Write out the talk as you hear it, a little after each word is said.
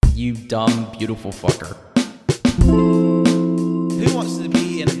You dumb, beautiful fucker. Who wants to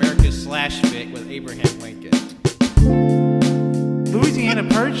be in America's slash fic with Abraham Lincoln? Louisiana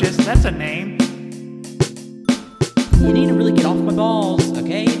Purchase, that's a name. You need to really get off my balls,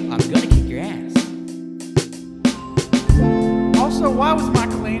 okay? I'm gonna kick your ass. Also, why was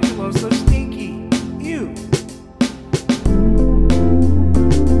Michelangelo so stinky? Ew.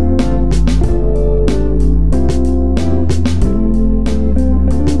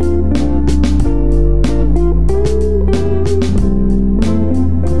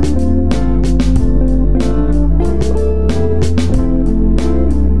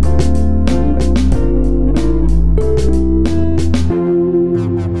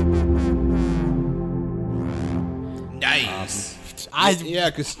 Yeah,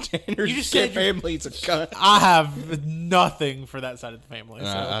 because Tanner's said family's a cunt. I have nothing for that side of the family. So.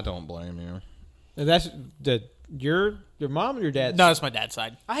 I don't blame you. And that's your mom or your dad? No, it's my dad's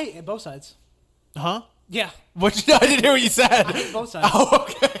side. I hate both sides. Huh? Yeah, What? I didn't hear what you said. I hate both sides. Oh,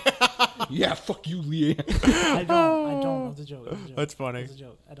 okay. Yeah, fuck you, Leanne. I don't know the joke. That's funny. It's a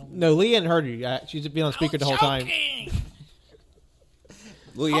joke. I don't. No, Leanne heard you. She's been on speaker the whole time.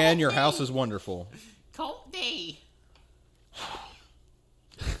 Leanne, your house is wonderful. Colt D.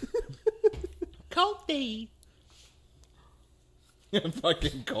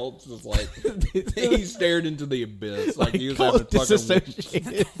 Fucking Colt's just like he stared into the abyss like he was Colt having fucking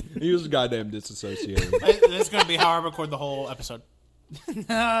disassociated. he was goddamn disassociated. That's going to be how I record the whole episode.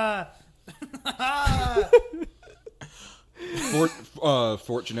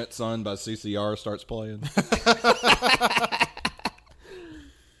 Fortunate Son by CCR starts playing.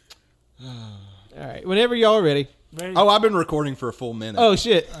 All right, whenever y'all are ready. Oh, I've been recording for a full minute. Oh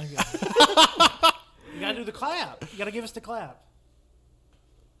shit! You gotta do the clap. You gotta give us the clap.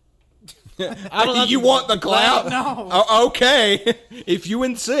 You want the clap? No. Oh, okay, if you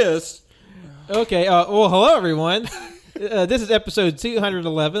insist. Okay. Well, hello everyone. This is episode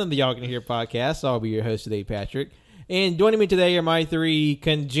 211 of the Y'all Gonna Hear podcast. I'll be your host today, Patrick, and joining me today are my three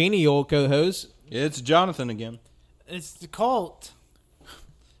congenial co-hosts. It's Jonathan again. It's the cult.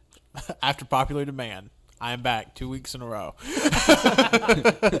 After popular demand, I am back 2 weeks in a row.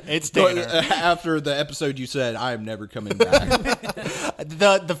 It's Tanner. After the episode you said, I am never coming back.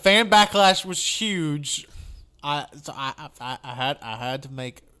 The fan backlash was huge. I had to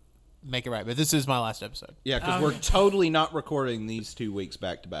make it right, but this is my last episode. Yeah, because we're totally not recording these 2 weeks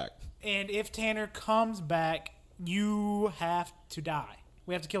back to back. And if Tanner comes back, you have to die.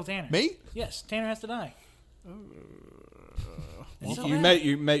 We have to kill Tanner. Me? Yes, Tanner has to die.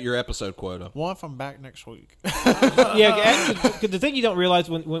 You met your episode quota. What if I'm back next week? Yeah, actually, 'cause the thing you don't realize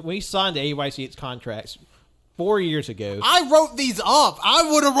when we signed the AYCH contracts 4 years ago. I wrote these up.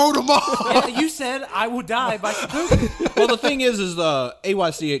 I would have wrote them up. Yeah, you said I will die by Kabuki. Well, the thing is the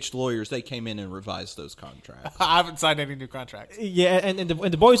AYCH lawyers, they came in and revised those contracts. I haven't signed any new contracts. Yeah, and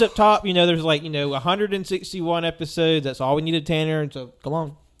the boys up top, there's 161 episodes. That's all we needed, Tanner. And so come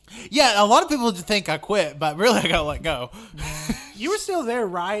on. Yeah, a lot of people think I quit, but really I gotta let go. You were still there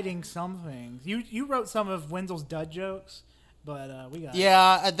writing some things. You wrote some of Wenzel's dud jokes, but we got it.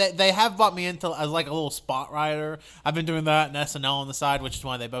 Yeah, they have brought me into as like a little spot writer. I've been doing that and SNL on the side, which is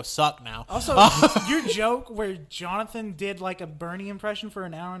why they both suck now. Also, your joke where Jonathan did like a Bernie impression for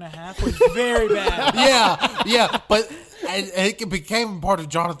an hour and a half was very bad. yeah, but it became part of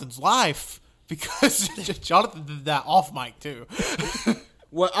Jonathan's life because Jonathan did that off mic too.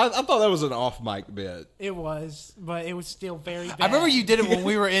 Well, I thought that was an off mic bit. It was, but it was still very bad. I remember you did it when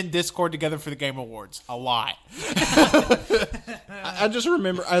we were in Discord together for the Game Awards. A lot. I just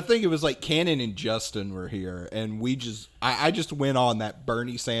remember, I think it was like Cannon and Justin were here, and I just went on that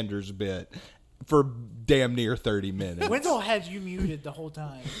Bernie Sanders bit for damn near 30 minutes. Wenzel had you muted the whole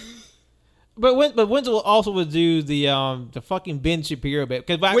time. But Wenzel also would do the fucking Ben Shapiro bit,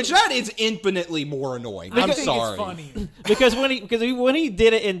 Which that is infinitely more annoying. I'm sorry. It's funny. because when he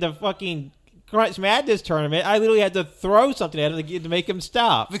did it in the fucking Crunch Madness tournament, I literally had to throw something at him to make him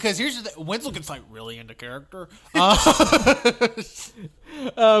stop. Because here's the thing. Wenzel gets like really into character.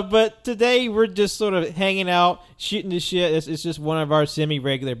 But today we're just sort of hanging out, shooting the shit. It's just one of our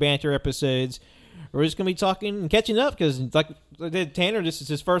semi-regular banter episodes. We're just gonna be talking and catching up because, like Tanner, this is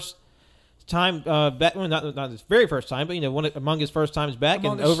his first time back. Well, not his very first time, but one among his first times back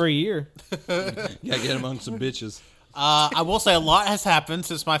in over a year. Yeah, get among some bitches. I will say a lot has happened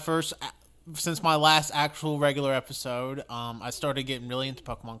since my last actual regular episode. I started getting really into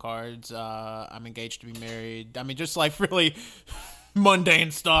Pokemon cards. I'm engaged to be married. I mean, just like really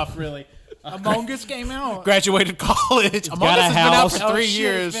mundane stuff, really. Among Us came out. Graduated college. Among Us has been out for 3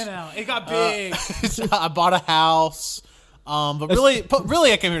 years. It's been out. It got big. I bought a house. But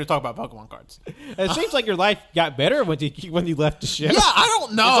really, I came here to talk about Pokemon cards. It seems like your life got better when you left the show. Yeah, I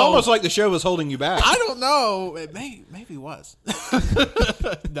don't know. It's almost like the show was holding you back. I don't know. It maybe was.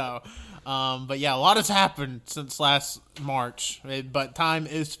 No. But yeah, a lot has happened since last March. But time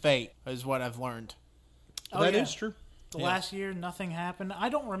is fate, is what I've learned. That yeah. is true. The Yeah. last year, nothing happened. I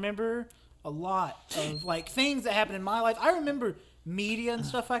don't remember a lot of like things that happened in my life. I remember media and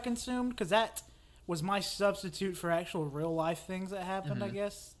stuff I consumed because that was my substitute for actual real life things that happened. I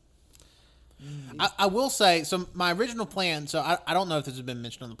guess. I will say, so my original plan, so I don't know if this has been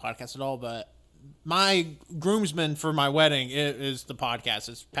mentioned on the podcast at all, but my groomsmen for my wedding is the podcast.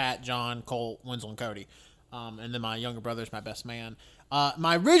 It's Pat, John, Colt, Wenzel, and Cody. And then my younger brother is my best man.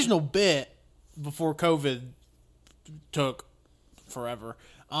 My original bit before COVID took forever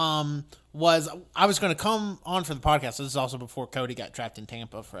was I was going to come on for the podcast. This is also before Cody got trapped in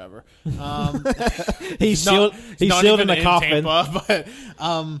Tampa forever. He's sealed in the coffin. Tampa, but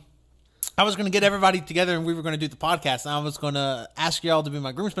I was going to get everybody together and we were going to do the podcast. And I was going to ask y'all to be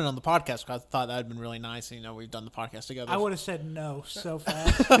my groomsmen on the podcast because I thought that would have been really nice. You know, we've done the podcast together. I would have said no so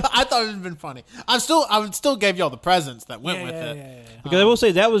fast. I thought it would have been funny. I would still give y'all the presents that went with it. Yeah. Because I will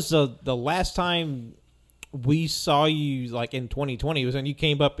say that was the last time we saw you like in 2020 was when you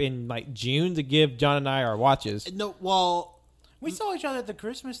came up in like June to give John and I our watches. No, well, We saw each other at the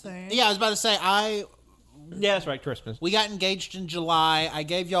Christmas thing. yeah, I was about to say Yeah, that's right, Christmas. we got engaged in July. I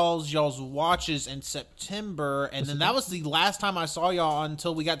gave y'all's watches in September, and then that was the last time I saw y'all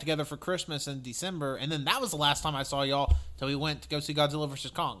until we got together for Christmas in December, and then that was the last time I saw y'all till we went to go see Godzilla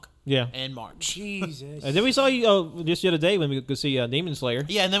vs. Kong. Yeah. In March. Jesus. And then we saw you just the other day when we could see Demon Slayer.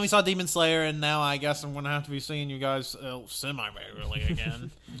 Yeah, and then we saw Demon Slayer, and now I guess I'm going to have to be seeing you guys semi-regularly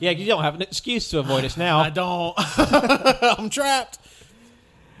again. Yeah, 'cause you don't have an excuse to avoid us now. I don't. I'm trapped.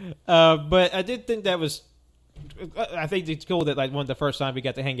 But I did think that was. I think it's cool that like one of the first time we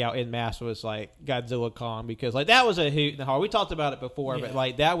got to hang out in mass was like Godzilla Con because like that was a hoot and a horror. We talked about it before, but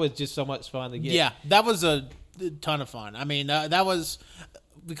like that was just so much fun to get. Yeah, that was a ton of fun. I mean, that was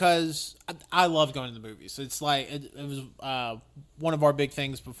because I love going to the movies. It's like it was one of our big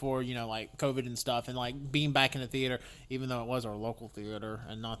things before, you know, like COVID and stuff, and like being back in the theater, even though it was our local theater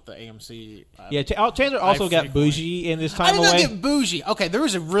and not the AMC. Yeah, Chandler also got frequently- bougie in this I time did not away. get bougie. Okay, there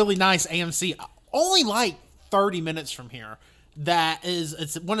was a really nice AMC, only like 30 minutes from here.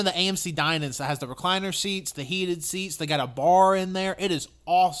 It's one of the AMC dine-ins that has the recliner seats, the heated seats. They got a bar in there. It is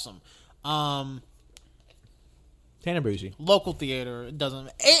awesome. Tanner bougie. Local theater, it doesn't,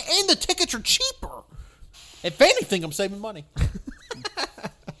 and the tickets are cheaper. If anything, I'm saving money.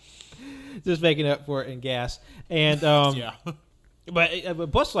 Just making up for it in gas. And Yeah.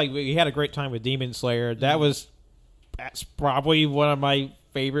 but plus like we had a great time with Demon Slayer. That's probably one of my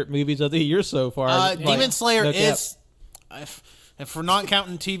favorite movies of the year so far. Like, Demon Slayer no cap. is, if we're not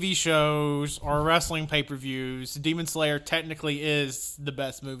counting TV shows or wrestling pay-per-views, Demon Slayer technically is the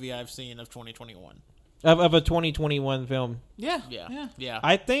best movie I've seen of 2021. of a 2021 film. Yeah. Yeah.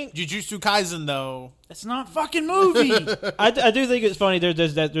 I think Jujutsu Kaisen, though. It's not a fucking movie. I do think it's funny.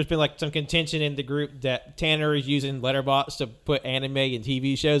 There's been like some contention in the group that Tanner is using Letterboxd to put anime and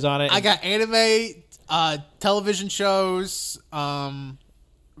TV shows on it. I got anime, television shows,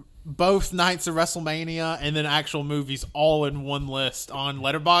 both nights of WrestleMania, and then actual movies all in one list on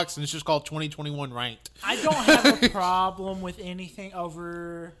Letterboxd, and it's just called 2021 Ranked. I don't have a problem with anything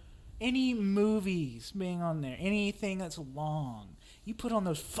over any movies being on there. Anything that's long. You put on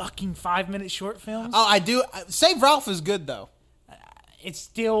those fucking 5-minute short films. Oh, I do. Save Ralph is good, though. It's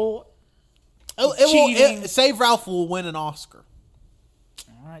still It Save Ralph will win an Oscar.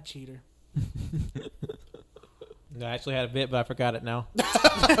 all right, cheater. No, I actually had a bit, but I forgot it now.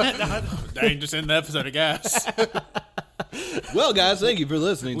 Dang, just end the episode, I guess. Well, guys, thank you for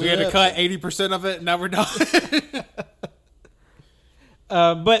listening. We had to cut 80% of it, and now we're done.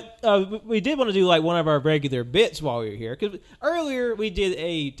 But we did want to do like one of our regular bits while we were here because earlier we did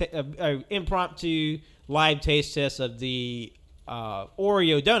a impromptu live taste test of the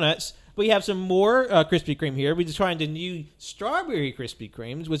Oreo donuts. We have some more Krispy Kreme here. We're just trying the new strawberry Krispy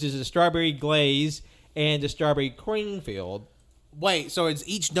Kremes, which is a strawberry glaze and a strawberry cream filled. Wait, so it's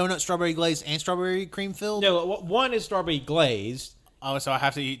each donut strawberry glaze and strawberry cream filled? No, one is strawberry glazed, Oh, so I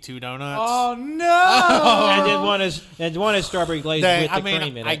have to eat 2 donuts? Oh no! and one is strawberry glazed Dang, with the I mean,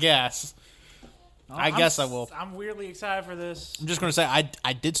 cream in it. I guess. I guess I will. I'm weirdly excited for this. I'm just going to say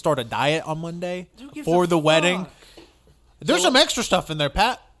I did start a diet on Monday Who gives for a the wedding. fuck? There's some extra stuff in there,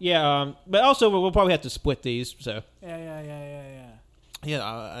 Pat. Yeah, but also we'll probably have to split these. So Yeah. Yeah,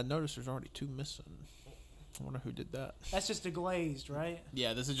 I noticed there's already 2 missing. I wonder who did that. That's just a glazed, right?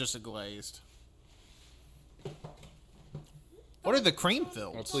 Yeah, this is just a glazed. What are the cream Oh,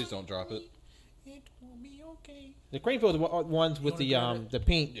 fills? please don't drop it. It will be okay. The Creamfield ones with the wanna grab the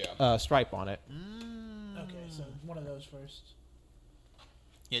pink Yeah. stripe on it. Okay, so one of those first.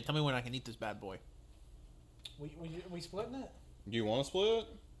 Yeah, tell me when I can eat this bad boy. We splitting it? Do you want to split?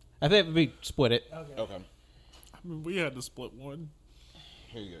 I think we split it. Okay. Okay. I mean, we had to split one.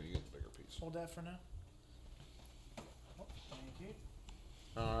 Here you go. You get the bigger piece. Hold that for now. Oh, thank you.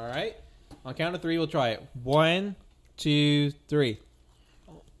 All right. On count of 3, we'll try it. 1, 2, 3.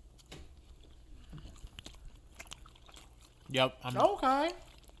 Yep. I'm, Okay.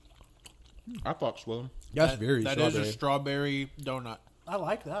 I fucks with them. That's very That is a strawberry donut. I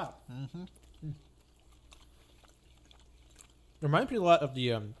like that. Reminds me a lot of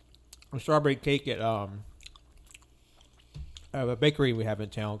the strawberry cake at a bakery we have in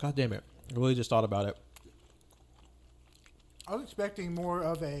town. God damn it! I really just thought about it. I was expecting more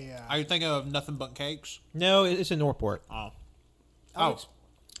of a. Are you thinking of Nothing But Cakes? No, it's in Northport. Oh. I was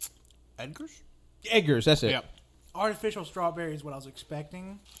Edgar's? Eggers, that's it. Yep. artificial strawberry is what I was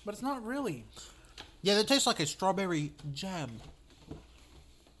expecting, but it's not really. Yeah, that tastes like a strawberry jam.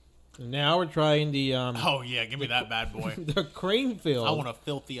 Now we're trying the Oh, yeah, give me that bad boy. the cream filled. I want a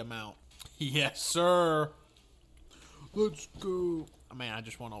filthy amount. Yes, sir. Let's go. Man, I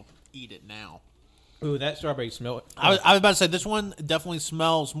just want to eat it now. Ooh, that strawberry smell. I was about to say, this one definitely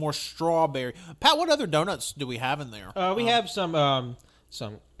smells more strawberry. Pat, what other donuts do we have in there? We have some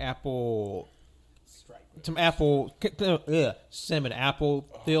apple, cinnamon apple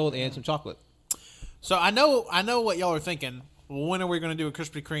filled, and some chocolate. So I know what y'all are thinking. When are we going to do a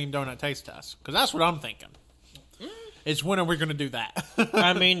Krispy Kreme donut taste test? Because that's what I'm thinking. It's when are we going to do that?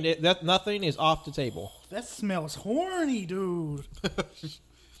 I mean, that nothing is off the table. That smells horny, dude.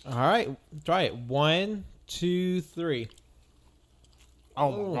 All right, try it. 1, 2, 3.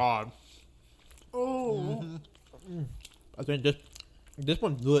 Oh my god! Oh, I think this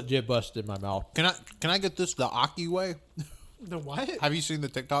one legit busted in my mouth. Can I get this the Aki way? the what? Have you seen the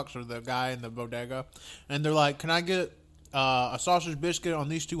TikToks of the guy in the bodega? And they're like, "Can I get a sausage biscuit on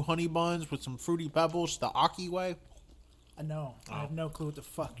these 2 honey buns with some fruity pebbles the Aki way?" No, I have no clue what the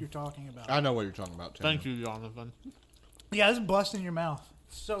fuck you're talking about. I know what you're talking about, Tim. Thank you, Jonathan. Yeah, this is busting in your mouth.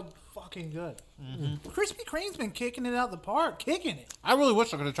 So fucking good. Krispy Kreme's been kicking it out the park, kicking it. I really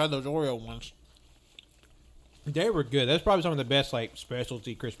wish I could have tried those Oreo ones. They were good. That's probably some of the best like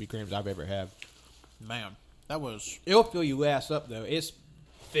specialty Krispy Kremes I've ever had. Man, that was It'll fill you ass up though. It's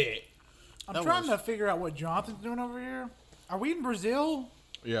thick. I'm That trying was- to figure out what Jonathan's doing over here. Are we in Brazil?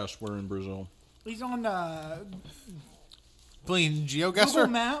 Yes, we're in Brazil. He's on playing Google GeoGuessr.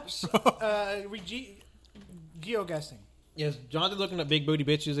 Maps. Geoguessing. Is Jonathan looking at big booty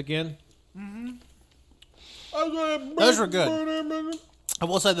bitches again? Those were good. I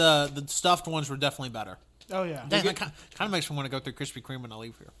will say the stuffed ones were definitely better. Oh yeah. Damn, that kind of makes me want to go through Krispy Kreme when I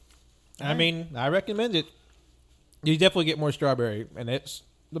leave here. I mean, I recommend it. You definitely get more strawberry, and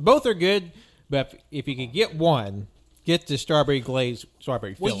both are good. But if you can get one, get the strawberry glazed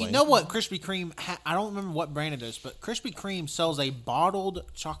strawberry Well, filling. you know what Krispy Kreme? I don't remember what brand it is, but Krispy Kreme sells a bottled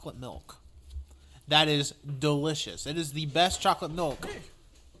chocolate milk that is delicious. It is the best chocolate milk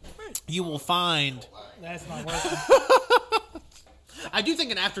you will find. That's not working. I do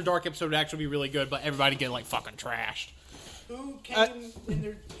think an After Dark episode would actually be really good, but everybody get like fucking trashed. Who came in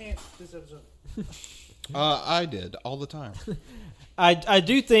their pants this episode? I did all the time. I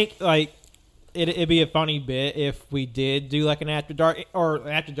do think like it'd be a funny bit if we did do like an after dark or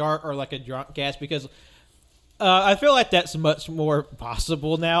like a drunk cast because I feel like that's much more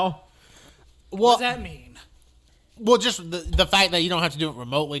possible now. What does that mean? Well, just the fact that you don't have to do it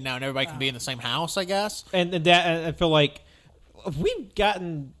remotely now, and everybody can be in the same house, I guess. And I feel like we've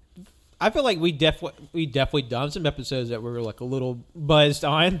gotten. I feel like we definitely done some episodes that we were like a little buzzed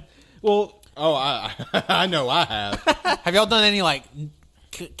on. Well, Oh, I know I have. Have y'all done any like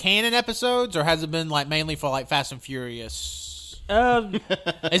canon episodes, or has it been like mainly for like Fast and Furious?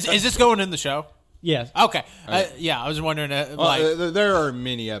 Is this going in the show? yes. Okay, yeah, I was wondering. There are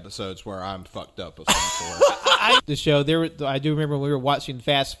many episodes where I'm fucked up of some sort. The show I do remember when we were watching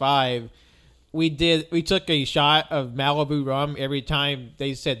Fast 5. We took a shot of Malibu rum every time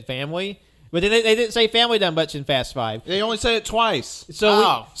they said family, but then they didn't say family that much in Fast 5. They only say it twice.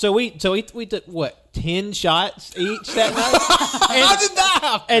 So we took what 10 shots each that night. how did that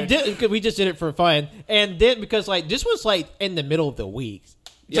happen? And cause we just did it for fun, and then because like this was like in the middle of the week,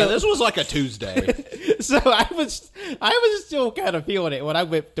 Yeah, this was like a Tuesday. so I was still kind of feeling it when I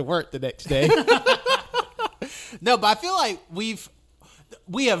went to work the next day. No, but I feel like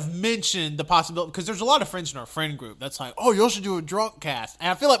we have mentioned the possibility because there's a lot of friends in our friend group that's like, oh, you should do a drunk cast, and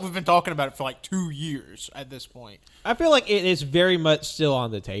I feel like we've been talking about it for like 2 years at this point. I feel like it is very much still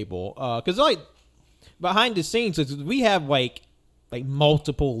on the table because like behind the scenes we have like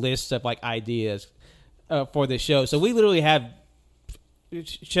multiple lists of like ideas for the show, so we literally have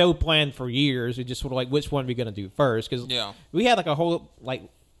show planned for years. We just sort of like which one we're gonna do first because we had like a whole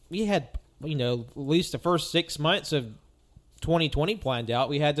we had at least the first 6 months of 2020 planned out.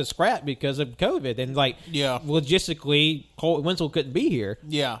 We had to scrap because of COVID and logistically Colt Winslow couldn't be here.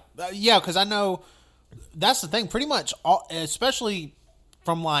 Because I know that's the thing. Pretty much, especially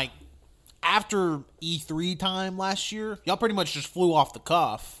from like after E3 time last year, y'all pretty much just flew off the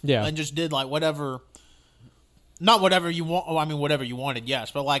cuff. And just did like whatever. Not whatever you want. I mean, whatever you wanted,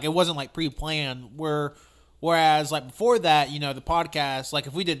 yes, but like it wasn't like pre-planned. Whereas, like, before that, the podcast, like,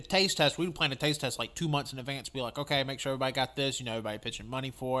 if we did a taste test, we would plan a taste test, like, 2 months in advance. Be like, okay, make sure everybody got this. Everybody pitching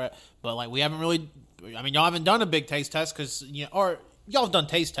money for it. But, like, we haven't really... I mean, y'all haven't done a big taste test because, or y'all have done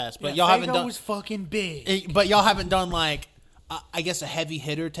taste tests, but y'all haven't done... was fucking big. But y'all haven't done, like, I guess a heavy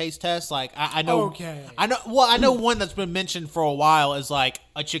hitter taste test. Like, I know... Okay. I know one that's been mentioned for a while is, like,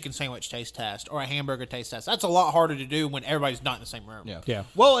 a chicken sandwich taste test or a hamburger taste test. That's a lot harder to do when everybody's not in the same room. Yeah.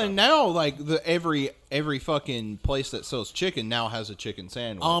 Well, and now, like, every fucking place that sells chicken now has a chicken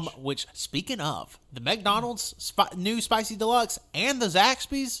sandwich. Which, speaking of, the McDonald's new Spicy Deluxe and the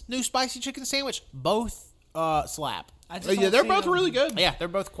Zaxby's new Spicy Chicken Sandwich both slap. They're both really good. Yeah, they're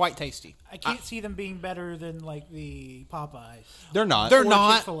both quite tasty. I can't see them being better than, like, the Popeyes. They're not. They're Or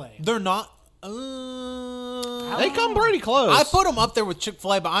not. Chick-fil-A. They're not. They come pretty close. I put them up there with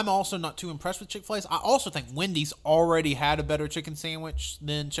Chick-fil-A, but I'm also not too impressed with Chick-fil-A's. I also think Wendy's already had a better chicken sandwich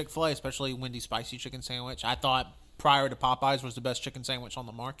than Chick-fil-A, especially Wendy's Spicy Chicken Sandwich. I thought prior to Popeyes was the best chicken sandwich on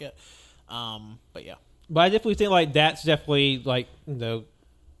the market. But yeah. But I definitely think like that's definitely like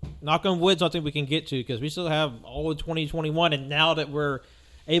knock on wood, something we can get to because we still have all of 2021, and now that we're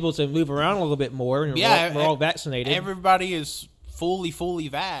able to move around a little bit more, and we're all vaccinated. Everybody is fully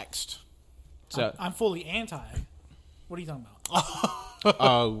vaxxed. So I'm fully anti. What are you talking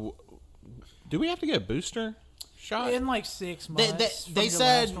about? Do we have to get a booster shot? In like 6 months. They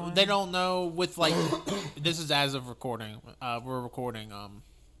said they don't know with like this is as of recording. We're recording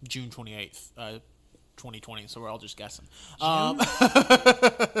June 28th, 2020, so we're all just guessing.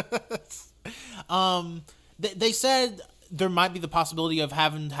 They said there might be the possibility of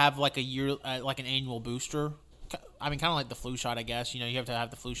having to have like a year, like an annual booster. I mean, kind of like the flu shot, I guess. You have to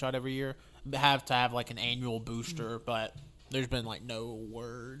have the flu shot every year. Have to have like an annual booster, but there's been like no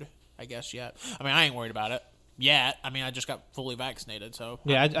word, I guess, yet. I mean, I ain't worried about it yet. I mean, I just got fully vaccinated, so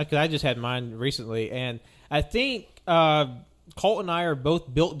yeah, I just had mine recently, and I think Colt and I are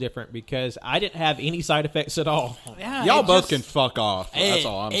both built different because I didn't have any side effects at all. Yeah, Y'all both can fuck off. That's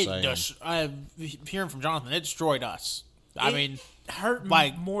all I'm saying. Hearing from Jonathan, it destroyed us. I mean, hurt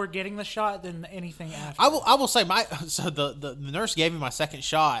like more getting the shot than anything after. I will say the nurse gave me my second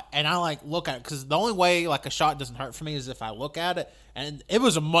shot, and I like look at it because the only way like a shot doesn't hurt for me is if I look at it, and it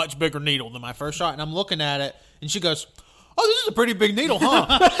was a much bigger needle than my first shot, and I'm looking at it, and she goes, "Oh, this is a pretty big needle, huh?"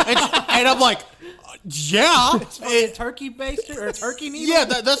 and I'm like, "Yeah, it's a turkey baster or a turkey needle." Yeah,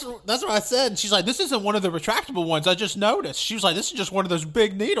 that's what I said. And she's like, "This isn't one of the retractable ones. I just noticed." She was like, "This is just one of those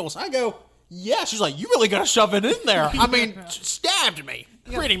big needles." I go, "Yeah." She's like, "You really got to shove it in there." I mean, stabbed me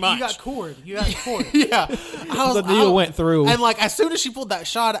pretty much. You got cord. Yeah, The needle went through, and like as soon as she pulled that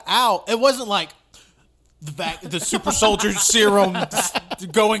shot out, it wasn't like the super soldier serum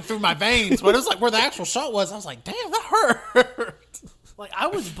going through my veins, but it was like where the actual shot was. I was like, "Damn, that hurt." Like, I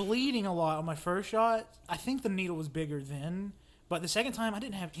was bleeding a lot on my first shot. I think the needle was bigger then, but the second time I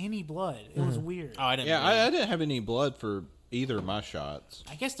didn't have any blood. It was weird. Oh, I didn't. Yeah, I didn't have any blood for either of my shots.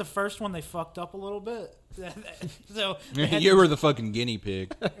 I guess the first one they fucked up a little bit. So You were the fucking guinea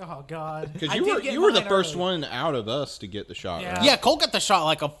pig. oh god, Because I you did get were the mine first early. one out of us to get the shot. Yeah. Right? Yeah, Cole got the shot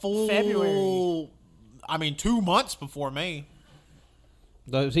like a full February. I mean, 2 months before me.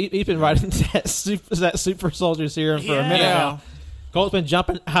 he's been riding that super soldier serum for a minute Yeah. now. Colt's been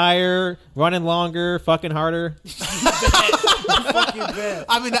jumping higher, running longer, fucking harder. Fucking bet.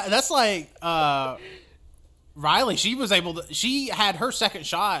 I mean, that's like Riley. She had her second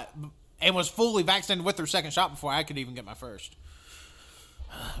shot and was fully vaccinated with her second shot before I could even get my first.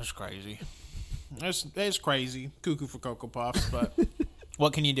 It was crazy. It's crazy. Cuckoo for Cocoa Puffs, but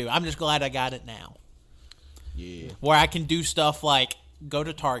what can you do? I'm just glad I got it now. Yeah. Where I can do stuff like go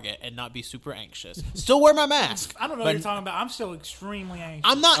to Target and not be super anxious. Still wear my mask. I don't know what you're talking about. I'm still extremely anxious.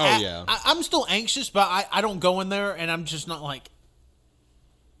 I'm not. Oh, yeah. I'm still anxious, but I don't go in there and I'm just not like.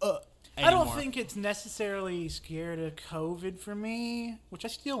 I don't think it's necessarily scared of COVID for me, which I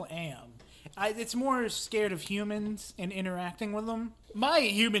still am. It's more scared of humans and interacting with them. My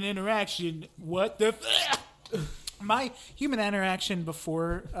human interaction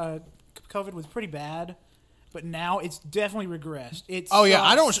before COVID was pretty bad, but now it's definitely regressed.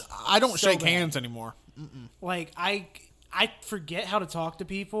 I don't so shake bad. hands anymore. Like I forget how to talk to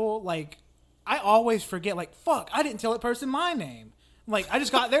people. Like I always forget. Like fuck, I didn't tell that person my name. Like I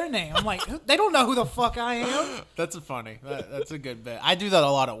just got their name. I'm like, they don't know who the fuck I am. That's funny. That's a good bit. I do that a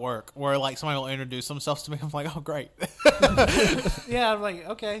lot at work, where like somebody will introduce themselves to me. I'm like, oh great. Yeah, I'm like,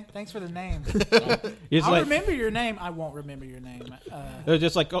 okay, thanks for the name. It's I'll like, remember your name. I won't remember your name. they're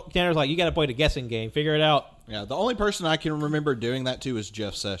just like, Tanner's like, you got to play the guessing game. Figure it out. Yeah, the only person I can remember doing that to is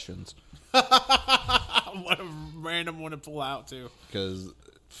Jeff Sessions. What a random one to pull out too. Because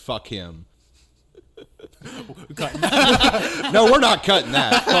fuck him. No, we're not cutting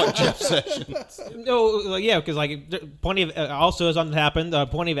that. Fuck Jeff Sessions. No, like, yeah, because like plenty of also as something happened.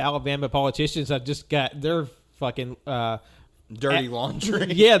 Plenty of Alabama politicians have just got their fucking Dirty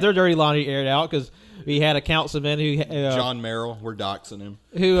laundry. yeah, their dirty laundry aired out because we had a councilman who John Merrill, we're doxing him.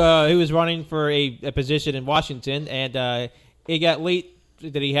 who was running for a position in Washington, and it got leaked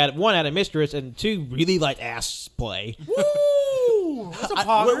that he had a mistress and two really liked ass play. Woo! That's a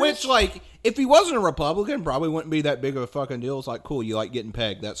poggers. Which, like, if he wasn't a Republican, probably wouldn't be that big of a fucking deal. It's like, cool, you like getting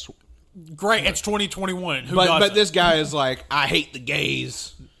pegged. That's Great. It's 2021. Who but doesn't? this guy is like, I hate the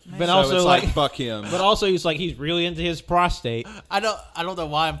gays. But So also it's like, fuck him. but also he's like he's really into his prostate. I don't know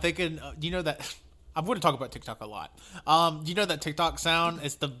why I'm thinking. Do you know that? I'm going to talk about TikTok a lot. Do you know that TikTok sound?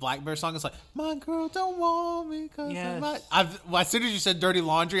 It's the Black Bear song. It's like, my girl don't want me because Yes. as soon as you said dirty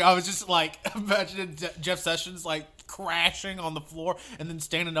laundry, I was just like imagining Jeff Sessions like crashing on the floor and then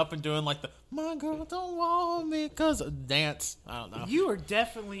standing up and doing like the my girl don't want me because dance. I don't know. You are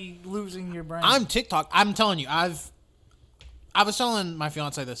definitely losing your brain. I'm TikTok. I'm telling you, I was telling my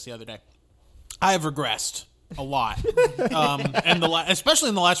fiance this the other day. I have regressed a lot, especially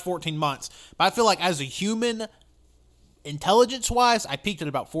in the last 14 months. But I feel like as a human, intelligence-wise, I peaked at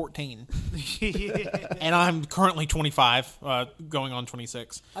about 14, and I'm currently 25, going on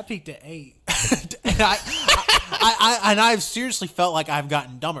 26. I peaked at 8. And I've seriously felt like I've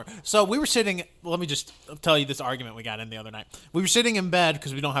gotten dumber. So we were sitting. Let me just tell you this argument we got in the other night. We were sitting in bed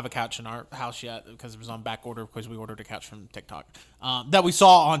because we don't have a couch in our house yet because it was on back order because we ordered a couch from TikTok that we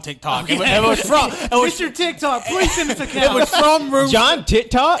saw on TikTok. It was from Mr. TikTok, please send us a It couch. was from Rooms. John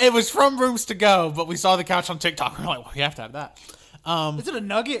TikTok. It was from Rooms to Go, but we saw the couch on TikTok. We're like, well, we have to have that. Is it a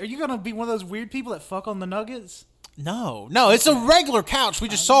nugget? Are you gonna be one of those weird people that fuck on the nuggets? No, it's a regular couch. We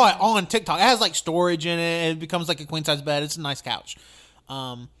just saw it on TikTok. It has like storage in it. It becomes like a queen size bed. It's a nice couch.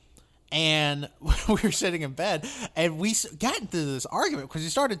 And we were sitting in bed and we got into this argument because we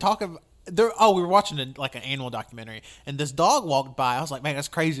started talking. We were watching an animal documentary, and this dog walked by. I was like, man, that's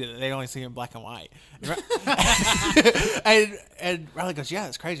crazy that they only see it in black and white. and Riley goes, yeah,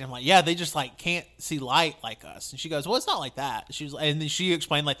 that's crazy. I'm like, yeah, they just like can't see light like us. And she goes, well, it's not like that. And then she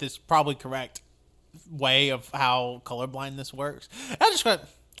explained like this probably correct way of how colorblindness works. And I just went,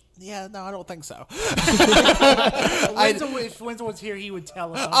 yeah, no, I don't think so. If Wenzel was here, he would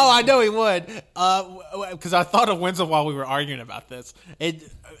tell us. Oh, I know he would. Because I thought of Wenzel while we were arguing about this.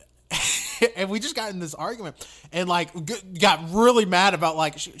 And we just got in this argument and like got really mad about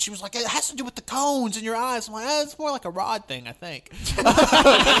like she was like, it has to do with the cones in your eyes. I'm like, it's more like a rod thing, I think.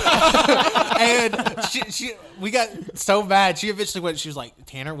 And we got so mad. She eventually went. She was like,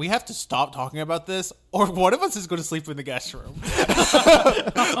 Tanner, we have to stop talking about this, or one of us is going to sleep in the guest room.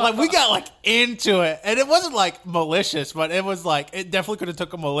 Like we got like into it, and it wasn't like malicious, but it was like it definitely could have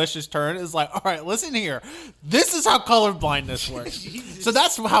took a malicious turn. It's like, all right, listen here, this is how colorblindness works. So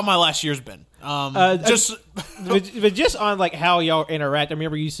that's how my last year's been. But just on like how y'all interact. I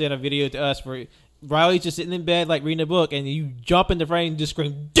remember you sent a video to us where Riley's just sitting in bed like reading a book, and you jump in the frame and just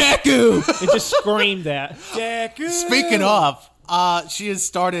scream "Deku!" and just scream that. Deku. Speaking of, she has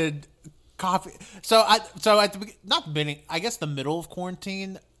started copy. So at the not the beginning, I guess the middle of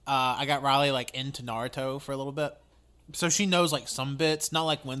quarantine, I got Riley like into Naruto for a little bit. So she knows like some bits, not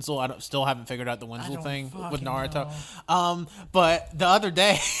like Wenzel. I still haven't figured out the Wenzel thing with Naruto. But the other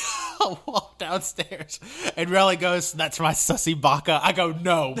day, I walked downstairs and Riley goes, "That's my sussy baka." I go,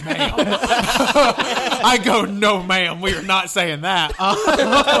 "No, ma'am." I go, "No, ma'am. We are not saying that."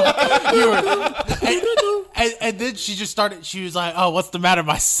 And then she just started. She was like, "Oh, what's the matter,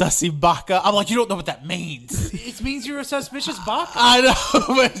 my sussy baka?" I'm like, "You don't know what that means." It means you're a suspicious baka. I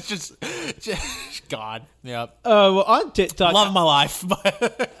know, but it's just God. Yep. Well, on TikTok, Love my life,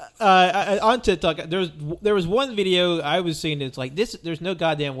 but On TikTok, there was one video I was seeing that's like this. There's no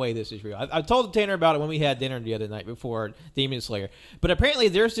goddamn way this is real. I told Tanner about it when we had dinner the other night before Demon Slayer. But apparently,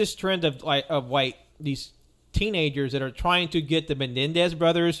 there's this trend of these teenagers that are trying to get the Menendez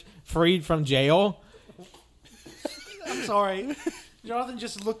brothers freed from jail. I'm sorry. Jonathan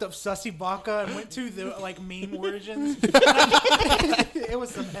just looked up Sussy Baka and went to the meme origins. It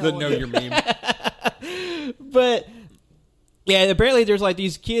was some hell. The know your meme. But yeah, apparently there's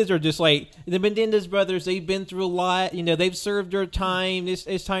these kids are just the Menendez brothers. They've been through a lot. They've served their time.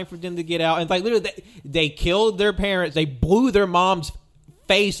 It's time for them to get out. And literally, they killed their parents. They blew their mom's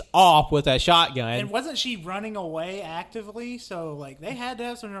face off with a shotgun. And wasn't she running away actively? So they had to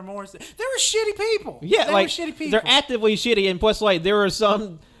have some remorse. They were shitty people. Yeah, they were shitty people. They're actively shitty. And plus, there were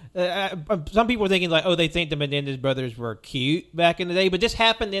some people thinking they think the Menendez brothers were cute back in the day, but this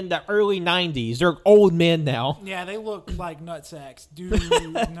happened in the early 90s. They're old men now. Yeah, they look like nutsacks. Do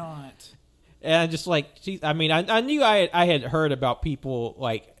not. And just I knew I had heard about people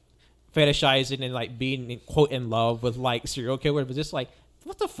fetishizing and being quote in love with serial killers, but just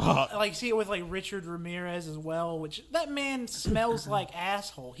what the fuck? See it with Richard Ramirez as well, which that man smells like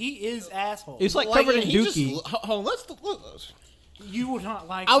asshole. He is asshole. It's covered in dookie. Hold on, let's You would not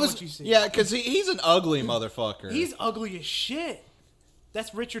like I was- what you see. yeah, because he's an ugly motherfucker. He's ugly as shit.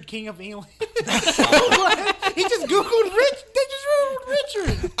 That's Richard King of England. What? He just Googled Rich. They just Googled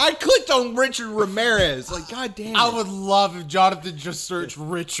Richard. I clicked on Richard Ramirez. God damn it. I would love if Jonathan just searched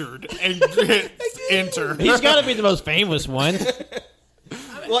Richard and hit enter. He's got to be the most famous one.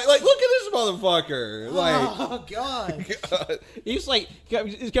 look at this motherfucker. Oh God. He's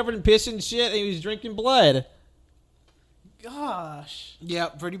he's covered in piss and shit, and he was drinking blood. Gosh, Yeah,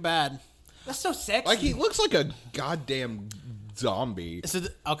 pretty bad. that's so sexy. he looks like a goddamn zombie. So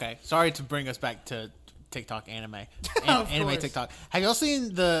okay, sorry to bring us back to TikTok anime, Of anime course. TikTok. Have y'all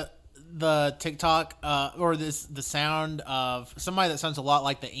seen the TikTok or the sound of somebody that sounds a lot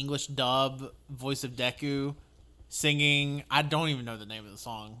like the English dub voice of Deku singing? I don't even know the name of the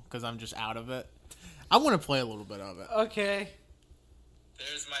song because I'm just out of it. I want to play a little bit of it. Okay.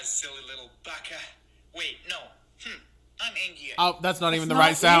 There's my silly little baka. Wait, no. I'm angry. Oh, that's not even the Not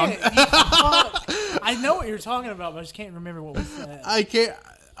right sound. it. I know what you're talking about, but I just can't remember what was said. I can't.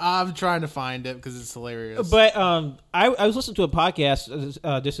 I'm trying to find it because it's hilarious. But I was listening to a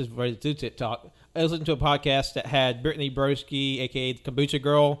podcast. This is related to TikTok. I was listening to a podcast that had Brittany Broski, aka the Kombucha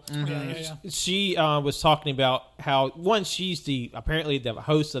Girl. Yeah. She was talking about how she's apparently the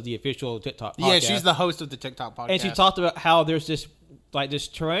host of the official TikTok podcast. Yeah, she's the host of the TikTok podcast. And she talked about how there's this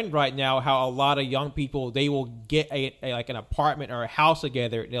trend right now, how a lot of young people, they will get an apartment or a house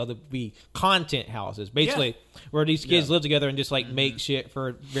together. They'll be content houses, basically, where these kids live together and just make shit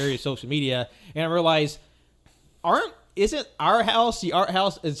for various social media. And I realized, isn't our house, the art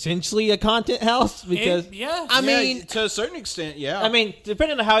house, essentially a content house? Because I mean, to a certain extent, yeah. I mean,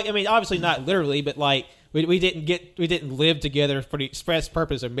 depending on how, obviously not literally, but we didn't live together for the express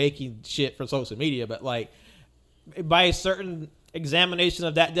purpose of making shit for social media, but by a certain examination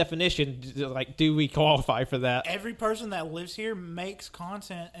of that definition, do we qualify for that? Every person that lives here makes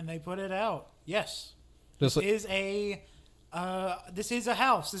content and they put it out. Yes. Just This is a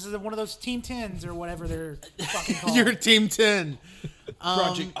house. This is one of those Team 10s or whatever they're fucking called. you're Team 10.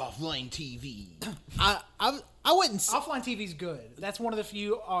 Project Offline TV. I wouldn't. Offline TV's good. That's one of the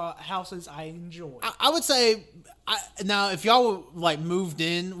few houses I enjoy. I would say now if y'all were moved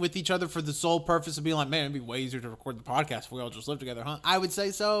in with each other for the sole purpose of being man, it'd be way easier to record the podcast if we all just live together, huh? I would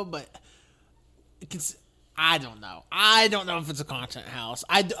say so, but I don't know. I don't know if it's a content house.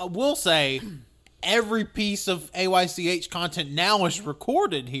 I will say every piece of AYCH content now is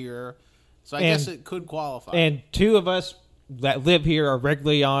recorded here, so I guess it could qualify. And two of us that live here are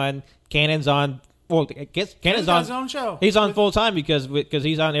regularly on. Cannon's on. Well, I guess Cannon's got on his own show. He's on full time because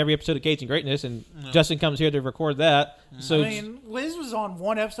he's on every episode of Cage and Greatness, and Justin comes here to record that. So I mean, Liz was on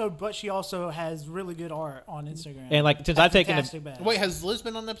one episode, but she also has really good art on Instagram. And since I've taken Fantastic bag. Wait, has Liz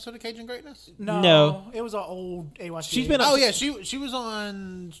been on an episode of Cajun Greatness? No, it was an old AYC. She's been Oh yeah, she was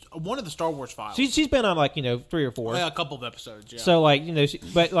on one of the Star Wars files. she's been on 3 or 4. Yeah, a couple of episodes. Yeah. So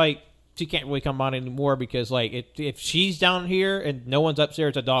she can't really come on anymore because if she's down here and no one's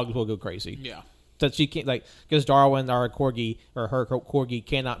upstairs, the dogs will go crazy. yeah. So she can't because Darwin, our corgi or her corgi,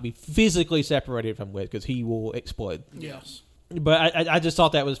 cannot be physically separated from Liz because he will explode. Yes. But I just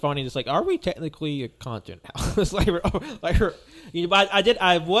thought that was funny. Just are we technically a content house? I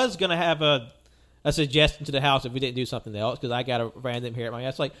was gonna have a suggestion to the house if we didn't do something else because I got a random here at my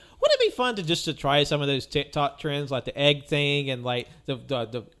house. Wouldn't it be fun to try some of those TikTok trends like the egg thing and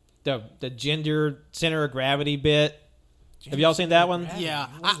the gender center of gravity bit? Have y'all seen that one? Yeah,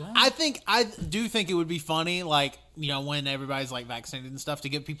 I do think it would be funny, like, you know, when everybody's like vaccinated and stuff, to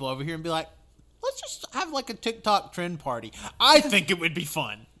get people over here and be like, let's just have like a TikTok trend party. I think it would be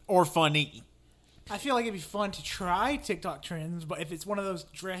fun or funny. I feel like it'd be fun to try TikTok trends, but if it's one of those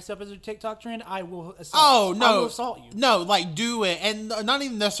dress up as a TikTok trend, I will assault. Oh no, I will assault you. No, like do it and not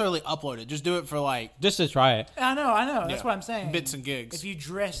even necessarily upload it. Just do it for like Just to try it. I know. That's Yeah. what I'm saying. Bits and gigs. If you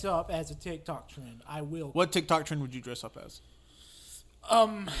dress up as a TikTok trend, I will. What TikTok trend would you dress up as?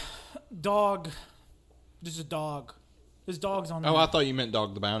 Dog? There's a dog. There's dogs on there. Oh, I thought you meant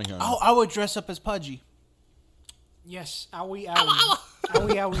Dog the Bounty Hunter. Oh, I would dress up as Pudgy. Yes. Owie, owie.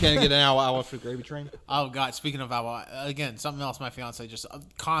 Owie, owie. Can I get an hour for the gravy train? Oh God! Speaking of owl, again, something else. My fiance just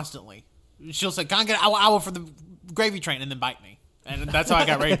constantly, she'll say, "Can I get an owl for the gravy train?" and then bite me, and that's how I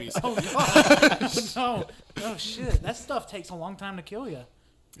got rabies. Oh, God. No. Oh, shit. That stuff takes a long time to kill you.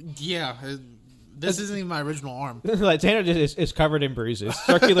 Yeah, this isn't even my original arm. Like Tanner just is covered in bruises,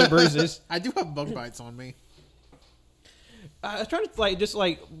 circular bruises. I do have bug bites on me. I was trying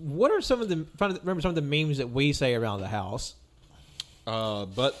to what are some of the trying to remember some of the memes that we say around the house?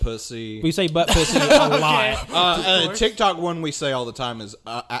 Butt pussy. We say butt pussy a lot. TikTok one we say all the time is,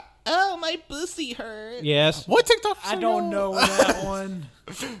 oh, my pussy hurt. Yes, What TikTok? I don't know that one.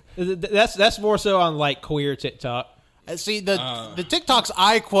 that's more so on like queer TikTok. See the TikToks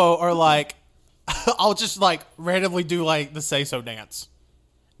I quote are like, I'll just like randomly do like the say so dance.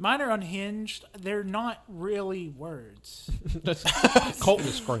 Mine are unhinged. They're not really words. Colton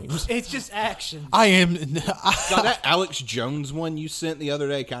screams. It's just action. I am. God, that Alex Jones one you sent the other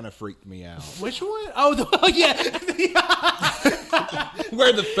day kind of freaked me out. Which one? Oh, yeah.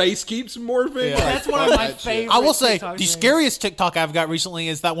 Where the face keeps morphing. That's one of my favorites. I will say TikTok the trends. scariest TikTok I've got recently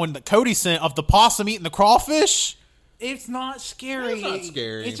is that one that Cody sent of the possum eating the crawfish. It's not scary. It's not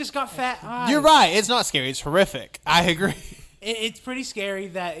scary. It's just got fat eyes. You're right. It's not scary. It's horrific. I agree. It's pretty scary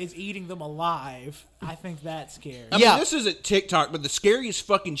that it's eating them alive. I think that's scary. I mean, this isn't TikTok, but the scariest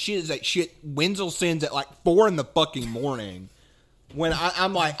fucking shit is that shit Wenzel sends at like 4 in the fucking morning. When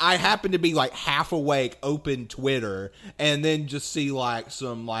I'm like, I happen to be like half awake, open Twitter, and then just see like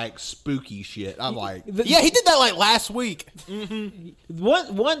some like spooky shit. I'm like, Yeah, he did that like last week.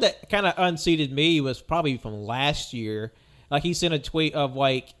 One that kind of unseated me was probably from last year. Like he sent a tweet of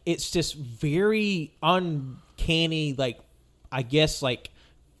like it's just very uncanny, like I guess like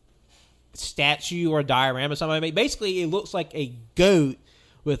statue or diorama or something. I mean, basically it looks like a goat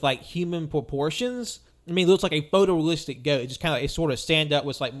with like human proportions. I mean, it looks like a photorealistic goat. It just kind of it sort of stand up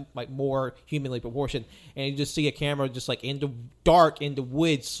with like more humanly proportioned, and you just see a camera just like in the dark in the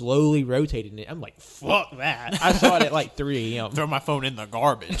woods slowly rotating it. I'm like, fuck that! I saw it at like 3 a.m. Throw my phone in the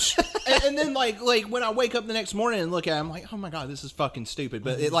garbage. and then like when I wake up the next morning and look at it, I'm like, oh my god, this is fucking stupid.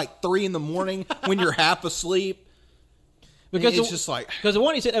 But at like 3 in the morning when you're half asleep, Because it's just like because the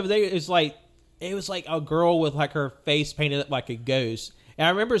one he said over there is like it was like a girl with like her face painted up like a ghost. And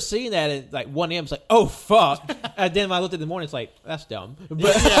I remember seeing that at like 1 a.m. It's like, oh fuck! And then when I looked at the morning, it's like that's dumb. But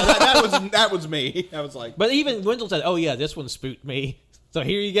that was me. I was like, but even Wenzel said, oh yeah, this one spooked me. So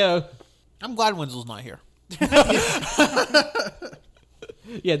here you go. I'm glad Wenzel's not here.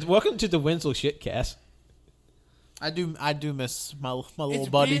 Yeah, welcome to the Wenzel shitcast. I do miss my little It's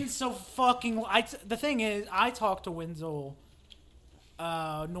buddy. been so fucking. The thing is, I talk to Wenzel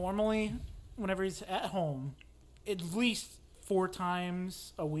normally whenever he's at home, at least 4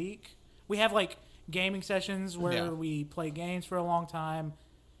 times a week. We have like gaming sessions where Yeah. we play games for a long time,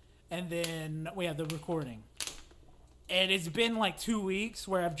 and then we have the recording. And it's been like 2 weeks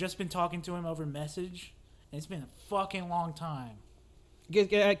where I've just been talking to him over message, and it's been a fucking long time.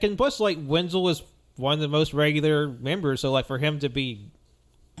 Can plus like Wenzel is one of the most regular members, so like for him to be,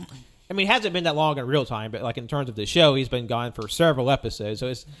 I mean, it hasn't been that long in real time, but like in terms of the show, he's been gone for several episodes, so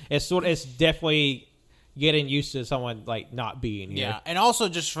it's definitely getting used to someone like not being here. Yeah, and also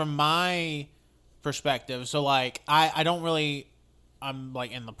just from my perspective, so like I don't really, I'm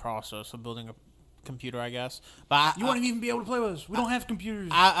like in the process of building a computer, I guess, but You won't even be able to play with us. We don't have computers.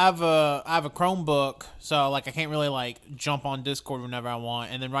 I have a Chromebook, so like I can't really like jump on Discord whenever I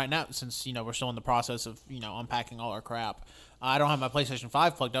want. And then right now, since we're still in the process of unpacking all our crap, I don't have my PlayStation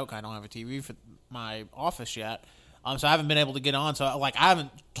 5 plugged out. 'Cause I don't have a TV for my office yet, so I haven't been able to get on. So like I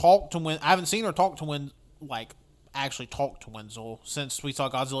haven't seen or talked to actually talked to Wenzel since we saw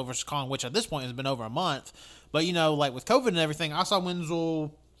Godzilla vs. Kong, which at this point has been over a month. But like with COVID and everything, I saw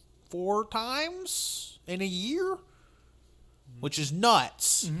Wenzel 4 times in a year, which is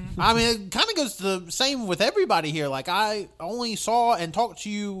nuts. I mean, it kind of goes to the same with everybody here. Like, I only saw and talked to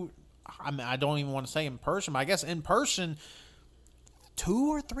you, I mean, I don't even want to say in person, but I guess in person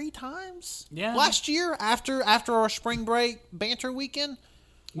 2 or 3 times. Yeah. Last year after our spring break banter weekend.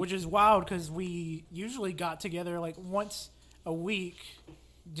 Which is wild because we usually got together like once a week,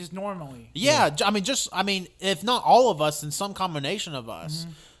 just normally. Yeah, I mean, if not all of us, then some combination of us,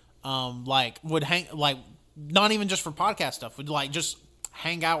 like would hang, like not even just for podcast stuff, would like just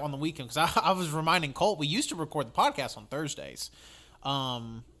hang out on the weekend. Because I was reminding Colt, we used to record the podcast on Thursdays,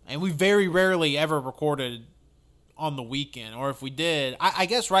 and we very rarely ever recorded on the weekend, or if we did, I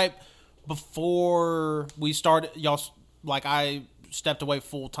guess right before we started, I stepped away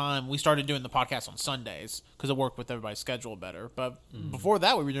full time. We started doing the podcast on Sundays because it worked with everybody's schedule better. But before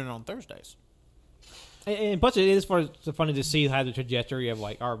that, we were doing it on Thursdays. And plus, it is funny to see how the trajectory of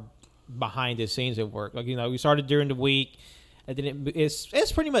like our behind the scenes of work. Like we started during the week, and then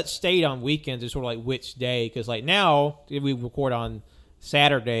it's pretty much stayed on weekends. It's sort of like which day, because like now we record on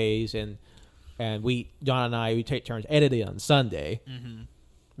Saturdays, and John and I take turns editing on Sunday. Mm-hmm.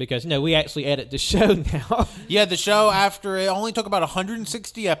 Because we actually edit the show now. Yeah, the show after it only took about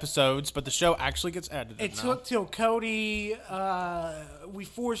 160 episodes, but the show actually gets edited. It took till Cody. We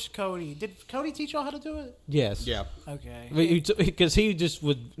forced Cody. Did Cody teach y'all how to do it? Yes. Yeah. Okay. Because he just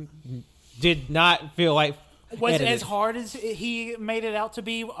did not feel like Was it editing. as hard as he made it out to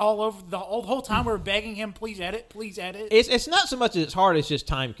be all over the whole time? We were begging him, please edit, please edit. It's not so much as it's hard; it's just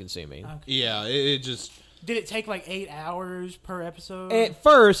time consuming. Okay. Yeah, it just... Did it take like 8 hours per episode? At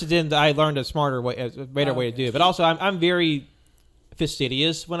first, then I learned a smarter way, a better way to do it. But also, I'm very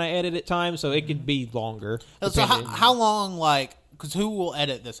fastidious when I edit at times, so it could be longer. So how long, because who will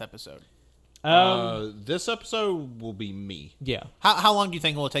edit this episode? This episode will be me. Yeah. How long do you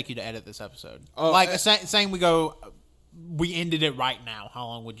think it will take you to edit this episode? Saying we ended it right now. How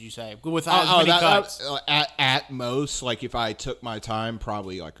long would you say? With as many cuts? At most, like if I took my time,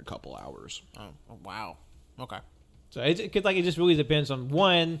 probably like a couple hours. Oh, wow. Okay. So it just really depends on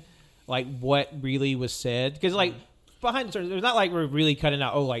one, like what really was said, because like behind the scenes, it's not like we're really cutting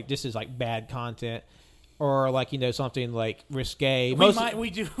out. Oh, like this is like bad content, or like something like risque. Most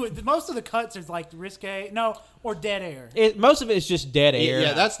of the cuts is like risque, or dead air. Most of it is just dead air.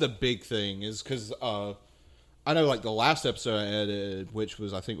 Yeah, that's the big thing. Is because I know like the last episode I edited, which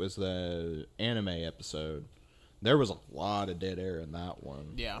was I think was the anime episode. There was a lot of dead air in that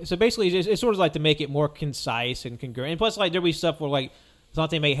one. Yeah. So basically, it's sort of like to make it more concise and congruent. And plus, like there'll be stuff where like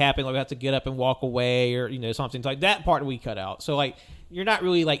something may happen, like we have to get up and walk away, or something like that part we cut out. So like you're not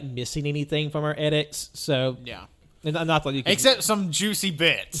really like missing anything from our edits. So yeah, and not that you can, except some juicy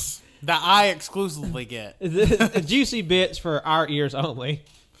bits that I exclusively get. the juicy bits for our ears only.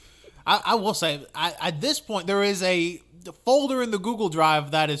 I will say, at this point, there is a folder in the Google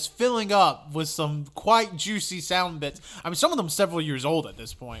Drive that is filling up with some quite juicy sound bits. I mean, some of them several years old at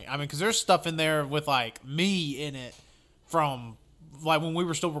this point. I mean, because there's stuff in there with, like, me in it from, like, when we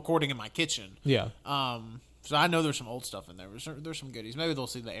were still recording in my kitchen. Yeah. So I know there's some old stuff in there. There's some goodies. Maybe they'll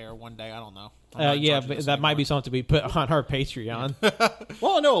see the air one day. I don't know. Yeah, but that might be something we put on our Patreon.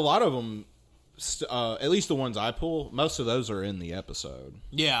 Well, I know a lot of them, at least the ones I pull, most of those are in the episode.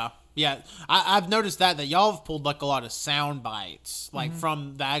 Yeah. Yeah, I've noticed that y'all have pulled like a lot of sound bites, like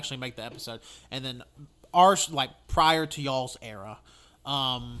from that actually make the episode, and then ours like prior to y'all's era,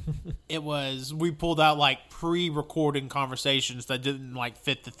 we pulled out like pre-recording conversations that didn't like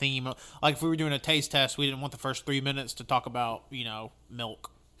fit the theme. Like if we were doing a taste test, we didn't want the first 3 minutes to talk about milk.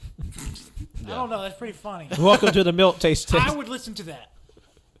 I don't know. That's pretty funny. Welcome to the milk taste test. I would listen to that.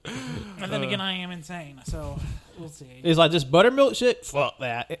 And then again, I am insane, so we'll see. It's like this buttermilk shit. Fuck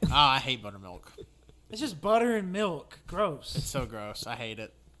that. I hate buttermilk. It's just butter and milk. Gross. It's so gross. I hate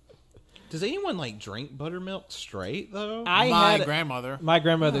it. Does anyone like drink buttermilk straight though? My grandmother. My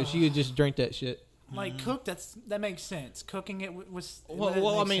grandmother, she would just drink that shit. Like cooked, that makes sense. Cooking it was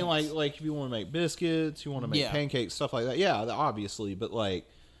Well, I mean, like if you want to make biscuits, you want to make pancakes, stuff like that. Yeah, obviously, but like.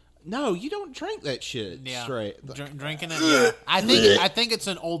 No, you don't drink that shit straight. Drinking it, yeah. I think it's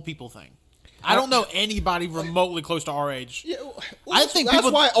an old people thing. I don't know anybody remotely close to our age. Yeah, well, I think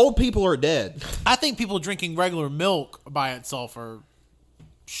that's why old people are dead. I think people drinking regular milk by itself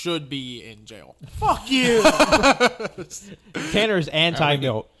should be in jail. Fuck you. Tanner's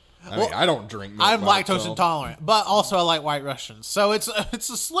anti-milk. I mean, I don't drink milk. I'm by lactose itself. intolerant, but also I like White Russians. So it's a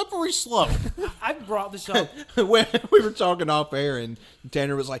slippery slope. I brought this up. When we were talking off air, and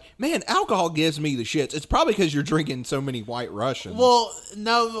Tanner was like, "Man, alcohol gives me the shits." It's probably because you're drinking so many White Russians. Well,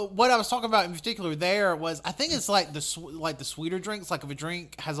 no, what I was talking about in particular there was I think it's like the sweeter drinks. Like if a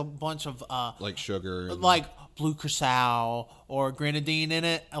drink has a bunch of like sugar, and like Blue Curacao or grenadine in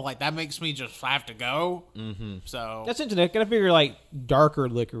it, like that makes me just have to go. Mm-hmm. So that's interesting. I figure like darker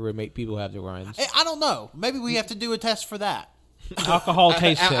liquor would make people have the runs. I don't know. Maybe we have to do a test for that. Alcohol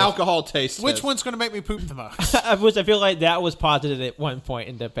taste test. Alcohol taste Which test. one's going to make me poop the most? Which I feel like that was posited at one point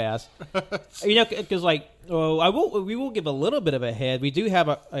in the past. Because we will give a little bit of a head. We do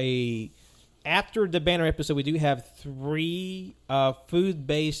have a after the banner episode, we do have 3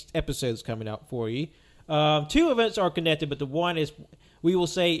 food-based episodes coming out for you. 2 events are connected, but the one we will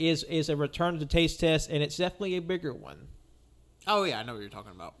say is a return to the taste test, and it's definitely a bigger one. Oh, yeah, I know what you're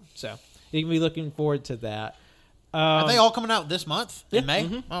talking about. So you can be looking forward to that. Are they all coming out this month? In May?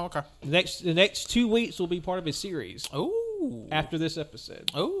 Mm-hmm. Oh, okay. The next 2 weeks will be part of a series Ooh. after this episode.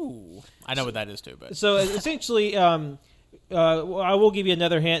 Ooh. I know what that is, too, but... So essentially, I will give you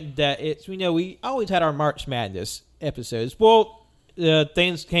another hint that we always had our March Madness episodes. Well,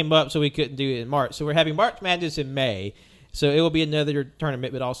 things came up, so we couldn't do it in March. So we're having March Madness in May. So it will be another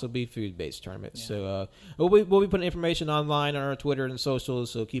tournament, but also be food-based tournament. Yeah. So we'll be putting information online on our Twitter and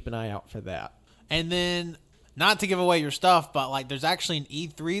socials, so keep an eye out for that. And then, not to give away your stuff, but like there's actually an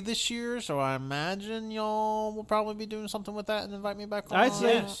E3 this year, so I imagine y'all will probably be doing something with that and invite me back on. I'd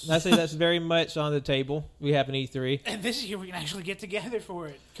say that's very much on the table. We have an E3. And this year we can actually get together for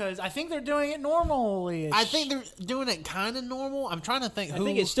it because I think they're doing it normally. I think they're doing it kind of normal. I'm trying to think. I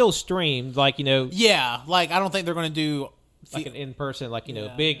think it's still streamed, Yeah, like I don't think they're going to do like an in-person,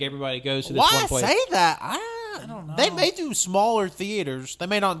 big. Everybody goes to this Why one place. say that? I don't know. They may do smaller theaters. They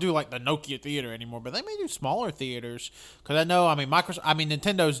may not do like the Nokia theater anymore, but they may do smaller theaters. Because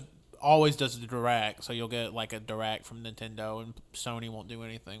Nintendo's always does the direct, so you'll get like a direct from Nintendo, and Sony won't do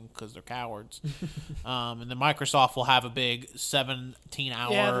anything because they're cowards. And then Microsoft will have a big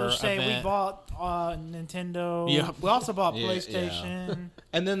 17-hour Yeah, they'll say event. we bought Nintendo. Yeah. We also bought Yeah, PlayStation.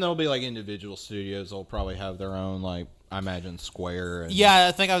 And then there'll be like individual studios. They'll probably have their own, like, I imagine Square. And Yeah,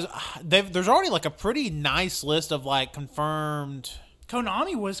 I think there's already like a pretty nice list of like confirmed.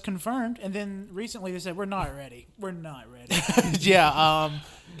 Konami was confirmed, and then recently they said we're not ready. We're not ready. Yeah,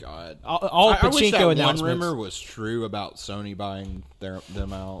 God. All I wish Pachinko that one announcements. rumor was true about Sony buying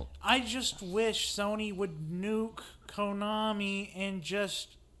them out. I just wish Sony would nuke Konami and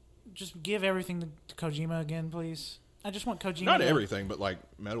just give everything to Kojima again, please. I just want Kojima. Not to- everything, but like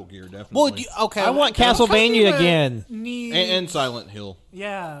Metal Gear, definitely. well, okay. I want Kojima- Castlevania again. Need, and Silent Hill.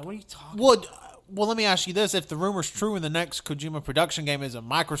 yeah, what are you talking? Well, let me ask you this: if the rumor's true and the next Kojima production game is a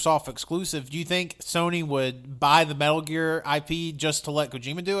Microsoft exclusive, do you think Sony would buy the Metal Gear IP just to let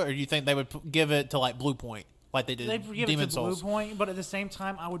Kojima do it, or do you think they would give it to like Blue Point, like they did They'd give Demon it to Souls? Blue Point, but at the same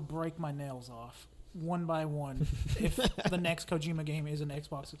time, I would break my nails off one by one if the next Kojima game is an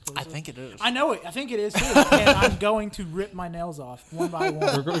Xbox exclusive. I think it is. I know it. I think it is too. And I'm going to rip my nails off one by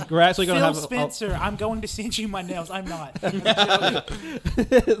one. We're actually going to Phil have Spencer, I'm going to send you my nails. I'm not. God,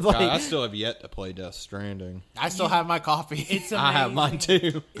 I still have yet to play Death Stranding. I still have my copy. It's amazing. I have mine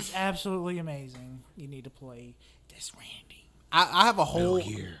too. It's absolutely amazing. You need to play this Randy. I have a whole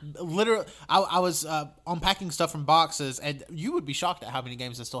Gear. literally. I was unpacking stuff from boxes, and you would be shocked at how many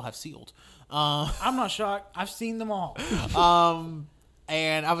games I still have sealed. I'm not shocked. I've seen them all.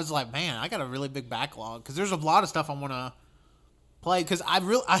 And I was like, man, I got a really big backlog because there's a lot of stuff I want to play. Because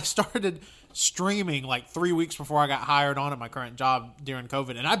I started streaming like 3 weeks before I got hired on at my current job during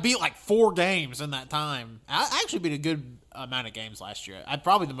COVID, and I beat like 4 games in that time. I actually beat a good amount of games last year.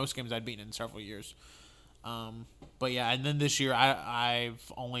 Probably the most games I'd beaten in several years. But yeah, and then this year I've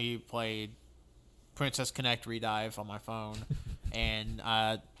only played Princess Connect Redive on my phone, and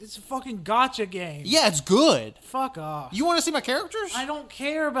It's a fucking gotcha game. yeah, it's good. Fuck off. You want to see my characters? I don't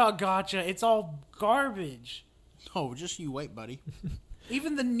care about gotcha. It's all garbage. No, just you wait, buddy.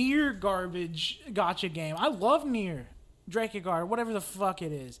 Even the Nier garbage gotcha game. I love Nier. Drakengard, whatever the fuck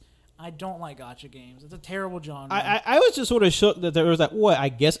it is. I don't like gotcha games. It's a terrible genre. I was just sort of shook that there was like, what? I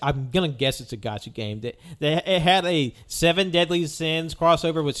guess I'm gonna guess it's a gotcha game. That it had a 7 Deadly Sins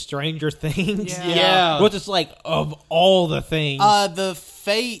crossover with Stranger Things. Yeah. Which is like of all the things. The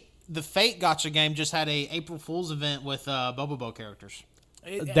Fate gotcha game just had a April Fool's event with Bobobo characters.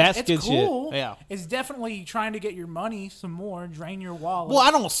 That's it's good shit. cool. Yeah. It's definitely trying to get your money some more, drain your wallet. Well,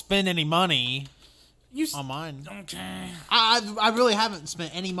 I don't spend any money you on mine. okay. I really haven't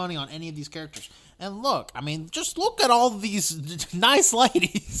spent any money on any of these characters. And look, I mean, just look at all these nice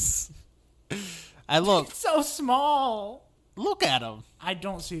ladies. And look So small. at them. I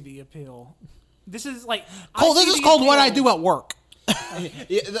don't see the appeal. This is like Cole, this is called what I do at work.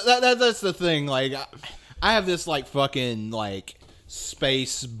 Yeah, that's the thing. Like, I have this like fucking like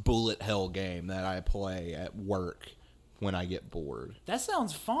space bullet hell game that I play at work when I get bored. That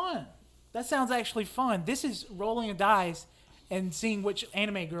sounds fun. That sounds actually fun. This is rolling a dice and seeing which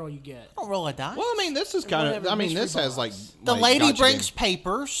anime girl you get. Don't roll a die. Well, I mean, this is kind of. Whatever, I mean, mystery this has like box. The like lady gotcha brings games.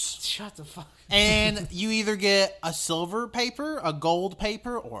 papers. Shut the fuck. And you either get a silver paper, a gold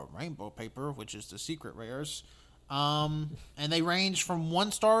paper, or a rainbow paper, which is the secret rares. And they range from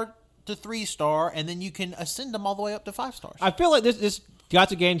 1 star to 3 star, and then you can ascend them all the way up to 5 stars. I feel like this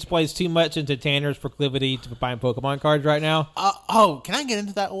Gacha Games plays too much into Tanner's proclivity to buying Pokemon cards right now. Can I get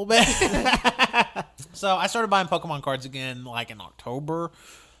into that a little bit? So I started buying Pokemon cards again, like in October,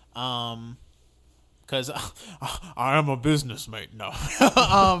 because I am a business mate. No,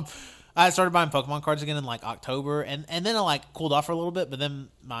 I started buying Pokemon cards again in like October, and then I like cooled off for a little bit, but then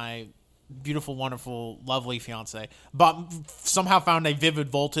my beautiful, wonderful, lovely fiance somehow found a Vivid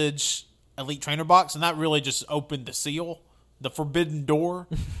Voltage Elite Trainer box, and that really just opened the seal. The forbidden door.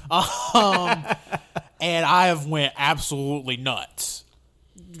 And I have went absolutely nuts.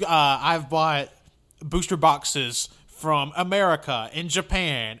 I've bought booster boxes from America and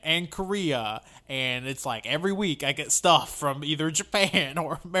Japan and Korea, and it's like every week I get stuff from either Japan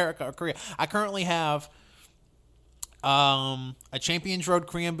or America or Korea. I currently have a Champions Road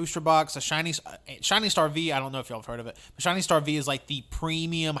Korean booster box, a Shiny Star V. I don't know if y'all have heard of it, but Shiny Star V is like the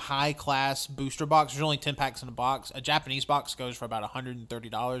premium high class booster box. There's only 10 packs in a box. A Japanese box goes for about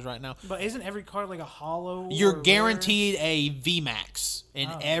 $130 right now. But isn't every card like a hollow? You're or guaranteed a VMAX in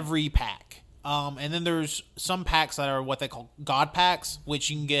every pack. And then there's some packs that are what they call God packs, which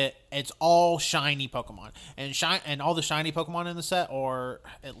you can get. It's all shiny Pokemon, and all the shiny Pokemon in the set are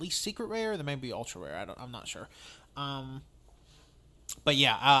at least secret rare. They may be ultra rare. I'm not sure. But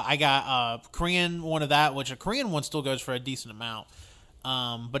yeah, I got a Korean one of that, which a Korean one still goes for a decent amount,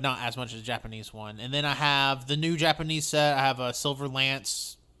 but not as much as a Japanese one. And then I have the new Japanese set. I have a Silver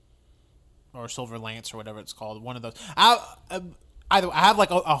Lance or whatever it's called. One of those. I have like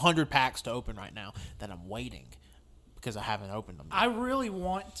 100 packs to open right now that I'm waiting because I haven't opened them yet. I really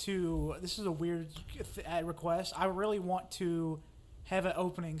want to. This is a weird request. I really want to have an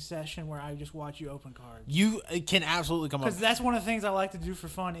opening session where I just watch you open cards. You can absolutely come up because that's one of the things I like to do for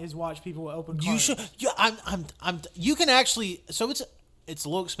fun is watch people open cards. You should. You can actually. So it's a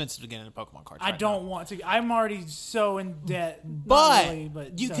little expensive to get into Pokemon cards. I don't want to. I'm already so in debt. But, really,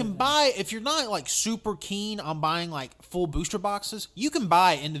 but you can buy, if you're not like super keen on buying like full booster boxes, you can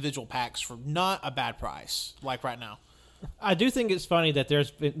buy individual packs for not a bad price. Like right now. I do think it's funny that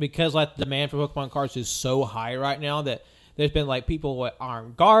because like the demand for Pokemon cards is so high right now that there's been like people with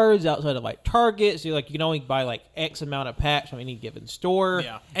armed guards outside of like Target. So like you can only buy like X amount of packs from any given store.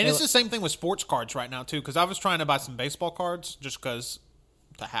 Yeah, and it's the same thing with sports cards right now too. Because I was trying to buy some baseball cards just because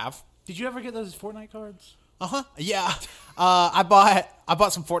to have. Did you ever get those Fortnite cards? Yeah. I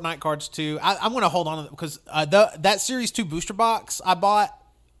bought some Fortnite cards too. I'm gonna hold on to them because that Series 2 booster box I bought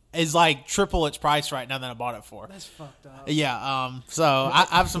is like triple its price right now than I bought it for. That's fucked up. Yeah. So I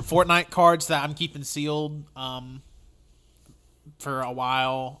have some Fortnite cards that I'm keeping sealed. For a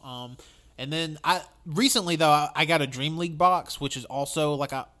while, and then recently though I got a Dream League box, which is also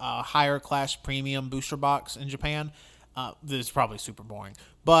like a higher class premium booster box in Japan. This is probably super boring,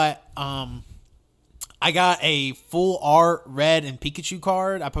 but I got a full art red and Pikachu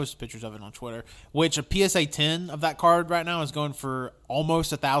card. I posted pictures of it on Twitter, which a PSA 10 of that card right now is going for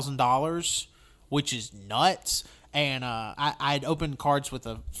almost $1,000, which is nuts. And I'd opened cards with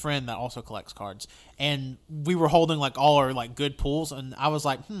a friend that also collects cards, and we were holding like all our like good pulls, and I was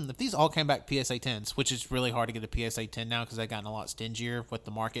like, if these all came back PSA 10s, which is really hard to get a PSA 10 now because they've gotten a lot stingier with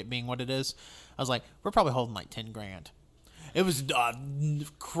the market being what it is. I was like, we're probably holding like $10,000. It was a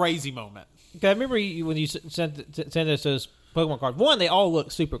crazy moment. I remember when you sent us those Pokemon cards. One, they all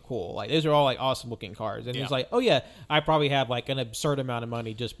look super cool. Like those are all like awesome looking cards, and it's like, oh yeah, I probably have like an absurd amount of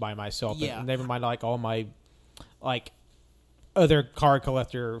money just by myself. Yeah. And never mind like all my like other card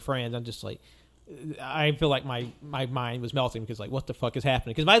collector friends. I'm just like, I feel like my mind was melting because like, what the fuck is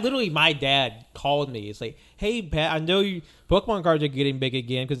happening? Because my dad called me. It's like, hey Pat, I know you Pokemon cards are getting big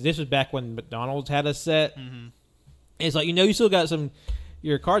again because this was back when McDonald's had a set. Mm-hmm. It's like, you still got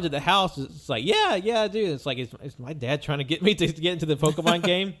your cards at the house. It's like, yeah, I do. It's like, is my dad trying to get me to get into the Pokemon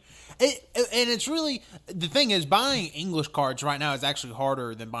game? And it's really, the thing is, buying English cards right now is actually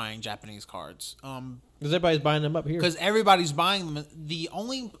harder than buying Japanese cards. Because everybody's buying them up here. Because everybody's buying them. The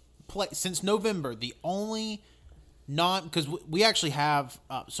only since November, the only because we actually have,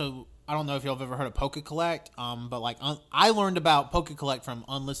 so I don't know if y'all have ever heard of Poke Collect, but like I learned about Poke Collect from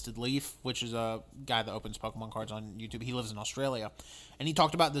Unlisted Leaf, which is a guy that opens Pokemon cards on YouTube. He lives in Australia, and he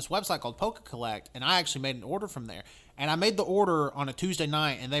talked about this website called Poke Collect, and I actually made an order from there. And I made the order on a Tuesday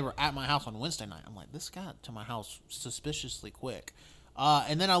night, and they were at my house on Wednesday night. I'm like, this got to my house suspiciously quick.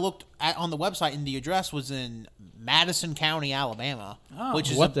 And then I looked on the website, and the address was in Madison County, Alabama, which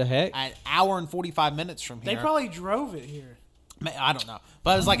is what the heck? an hour and 45 minutes from here. They probably drove it here. I don't know,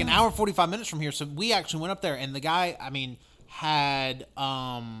 but it was like an hour and 45 minutes from here. So we actually went up there, and the guy, I mean, had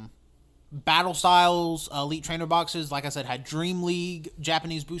Battle Styles Elite Trainer boxes. Like I said, had Dream League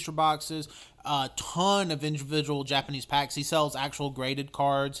Japanese booster boxes, a ton of individual Japanese packs. He sells actual graded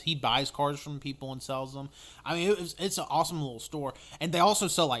cards. He buys cards from people and sells them. I mean, it's an awesome little store. And they also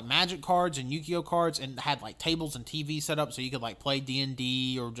sell like Magic cards and Yu-Gi-Oh cards, and had like tables and TV set up so you could like play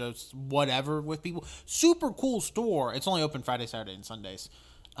D&D or just whatever with people. Super cool store. It's only open Friday, Saturday, and Sundays.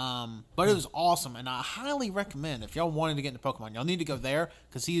 But it was awesome, and I highly recommend if y'all wanted to get into Pokemon, y'all need to go there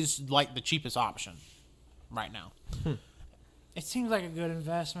because he's like the cheapest option right now. It seems like a good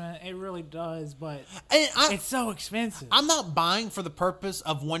investment. It really does, but And it's so expensive. I'm not buying for the purpose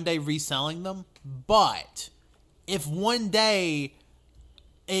of one day reselling them, but if one day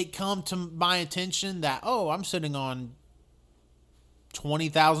it come to my attention that, oh, I'm sitting on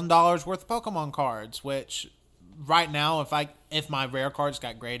 $20,000 worth of Pokemon cards, which right now, if my rare cards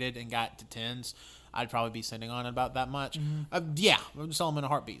got graded and got to 10s, I'd probably be sitting on about that much. Yeah, I would sell them in a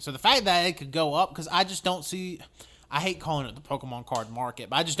heartbeat. So the fact that it could go up, because I just don't see, I hate calling it the Pokemon card market,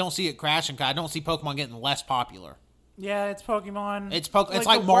 but I just don't see it crashing because I don't see Pokemon getting less popular. Yeah, it's Pokemon. It's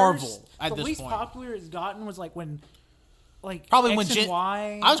like the Marvel worst- at the this least point. popular it's gotten was like when, like Probably X when and Gen,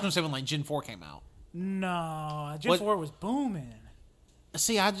 Y. I was going to say when like Gen 4 came out. No, Gen What- 4 was booming.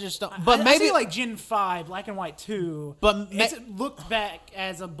 See, I just don't. But I maybe see like Gen 5, Black and White 2. But It's looked back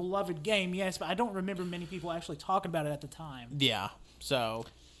as a beloved game, yes, but I don't remember many people actually talking about it at the time. yeah. So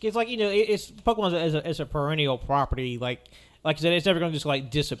It's like, it's Pokemon as a perennial property. Like I said, it's never going to just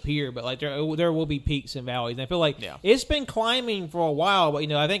like disappear. But like there will be peaks and valleys. And I feel like it's been climbing for a while. But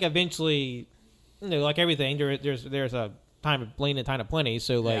I think eventually, like everything, there's a time of lean and time of plenty.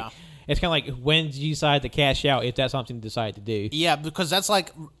 So like. Yeah. It's kind of like when you decide to cash out, if that's something you decide to do. yeah, because that's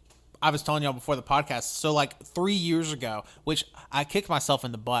like I was telling y'all before the podcast. So like 3 years ago, which I kicked myself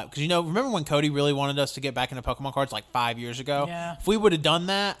in the butt because remember when Cody really wanted us to get back into Pokemon cards like 5 years ago? Yeah. If we would have done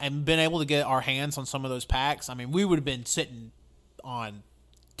that and been able to get our hands on some of those packs, I mean, we would have been sitting on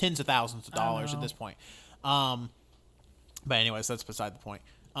tens of thousands of dollars at this point. But anyways, that's beside the point.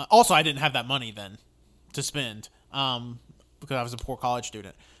 Also, I didn't have that money then to spend because I was a poor college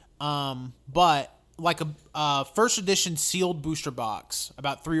student. But like a first edition sealed booster box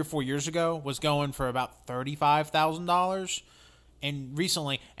about 3 or 4 years ago was going for about $35,000, and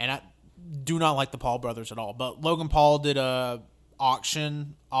recently, and I do not like the Paul brothers at all, but Logan Paul did a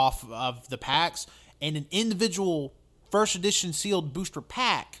auction off of the packs, and an individual first edition sealed booster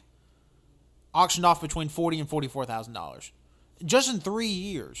pack auctioned off between $40,000 and $44,000 just in 3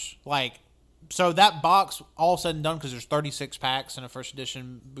 years. Like. So that box, all said and done, because there's 36 packs in a first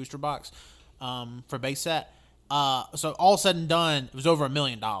edition booster box for base set. So all said and done, it was over $1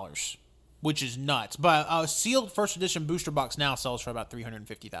 million, which is nuts. But a sealed first edition booster box now sells for about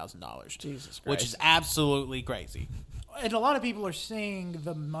 $350,000. Jesus Christ. Which is absolutely crazy. And a lot of people are seeing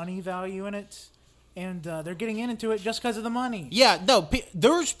the money value in it, and they're getting into it just because of the money. Yeah, no,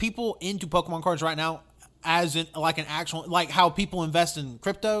 there's people into Pokemon cards right now as in like an actual, like how people invest in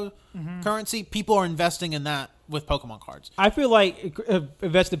crypto currency. People are investing in that with Pokemon cards. I feel like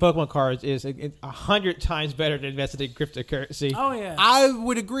investing in Pokemon cards is 100 times better than investing in cryptocurrency. Oh, yeah. I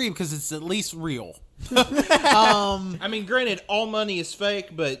would agree because it's at least real. I mean, granted, all money is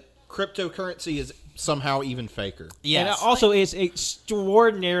fake, but cryptocurrency is somehow even faker. Yes. And also, it's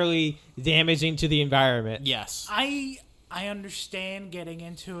extraordinarily damaging to the environment. Yes. I understand getting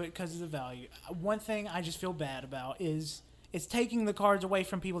into it because of the value. One thing I just feel bad about is it's taking the cards away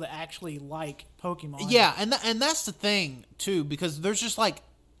from people that actually like Pokemon. Yeah, and that's the thing too, because there's just like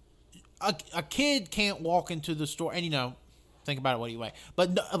a kid can't walk into the store, and think about it what you weigh,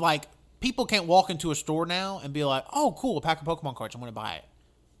 but like people can't walk into a store now and be like, oh, cool, a pack of Pokemon cards, I'm going to buy it.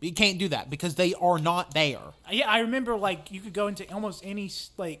 You can't do that because they are not there. Yeah, I remember like you could go into almost any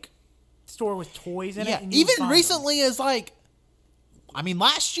like store with toys in it. Yeah, And you would even find recently as like, I mean,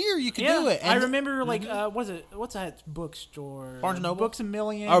 last year you could do it. I remember like what's that bookstore? Barnes and Noble? Books a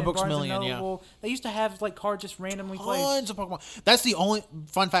Million. Oh, and Books a Barnes and Million, yeah. Noble. They used to have like cards just randomly placed. Tons of Pokemon. That's the only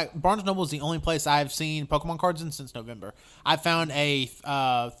fun fact. Barnes & Noble is the only place I've seen Pokemon cards in since November. I found a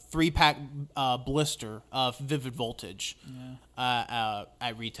 3-pack blister of Vivid Voltage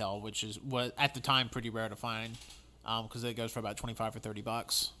at retail, which was at the time pretty rare to find because it goes for about $25 or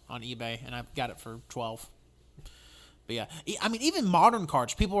 $30 on eBay, and I got it for $12. But yeah, I mean, even modern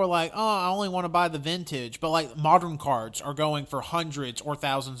cards, people are like, oh, I only want to buy the vintage, but like modern cards are going for hundreds or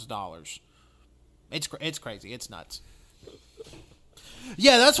thousands of dollars. It's crazy. It's nuts.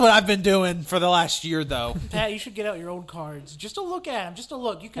 Yeah, that's what I've been doing for the last year, though. Pat, you should get out your old cards just to look at them. Just to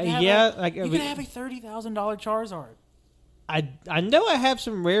look. You could have Yeah, you could have a $30,000 Charizard. I know I have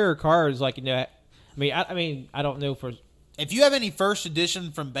some rarer cards, like I mean I don't know for. If you have any first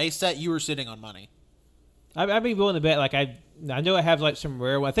edition from base set, you were sitting on money. I'd be willing to bet. Like I know I have like some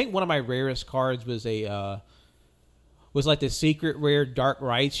rare. I think one of my rarest cards was was like the secret rare Dark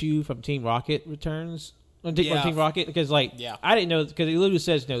Raichu from Team Rocket returns. From Team Rocket, because I didn't know, because it literally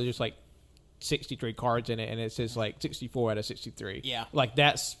says there's like 63 cards in it, and it says like 64 out of 63. Yeah, like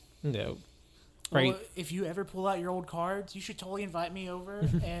that's great. Well, if you ever pull out your old cards, you should totally invite me over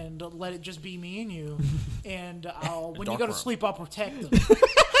and let it just be me and you. And when you go to sleep, I'll protect them.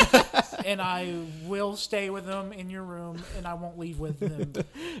 And I will stay with them in your room, and I won't leave with them.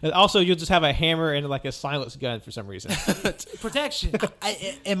 And also, you'll just have a hammer and like a silence gun for some reason. Protection.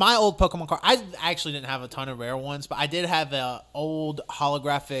 In my old Pokemon card, I actually didn't have a ton of rare ones, but I did have an old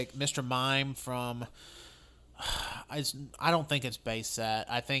holographic Mr. Mime from. I don't think it's base set.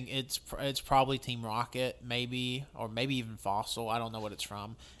 I think it's probably Team Rocket, maybe, or maybe even Fossil. I don't know what it's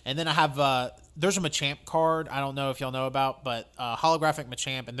from. And then I have there's a Machamp card. I don't know if y'all know about, but holographic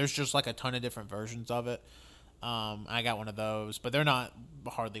Machamp, and there's just like a ton of different versions of it. I got one of those, but they're not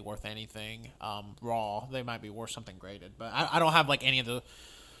hardly worth anything. Raw, they might be worth something graded, but I don't have like any of the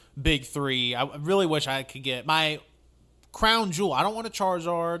big three. I really wish I could get my crown jewel. I don't want a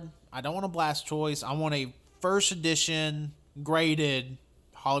Charizard. I don't want a Blastoise. I want a first edition graded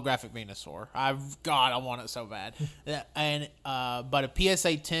holographic Venusaur. I want it so bad. And but a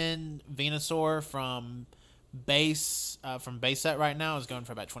PSA 10 Venusaur from base set right now is going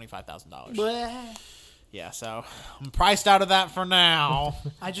for about $25,000. Yeah, so I'm priced out of that for now.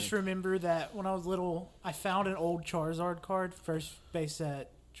 I just remember that when I was little, I found an old Charizard card, first base set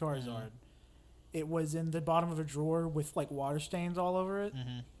Charizard. Mm-hmm. It was in the bottom of a drawer with like water stains all over it.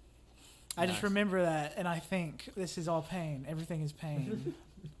 Mm-hmm. I just remember that, and I think this is all pain. Everything is pain.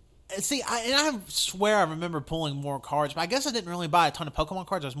 See, I swear I remember pulling more cards, but I guess I didn't really buy a ton of Pokemon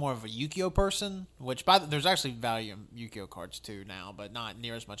cards. I was more of a Yu-Gi-Oh person, which there's actually value in Yu-Gi-Oh cards too now, but not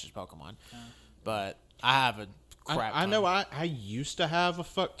near as much as Pokemon. But I have a crap I know I used to have a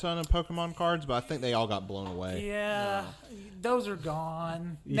fuck ton of Pokemon cards, but I think they all got blown away. Yeah, those are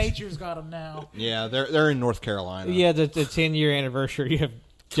gone. Nature's got them now. Yeah, they're in North Carolina. Yeah, the 10-year anniversary of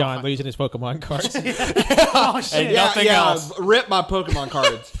John losing his Pokemon cards. Oh shit! Yeah, rip my Pokemon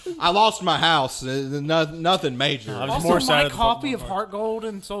cards. I lost my house. Nothing major. Also, my copy of Heart Gold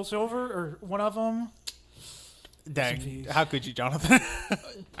and Soul Silver, or one of them. Dang! How could you, Jonathan?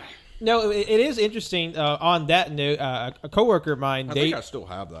 No, it is interesting. On that note, a coworker of mine, I think I still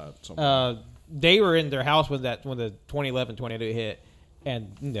have that somewhere. They were in their house when the 2011 tornado hit,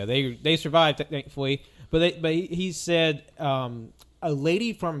 and they survived thankfully. But he said a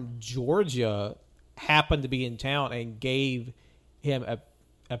lady from Georgia happened to be in town and gave him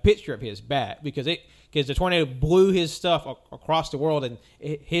a picture of his back because the tornado blew his stuff across the world, and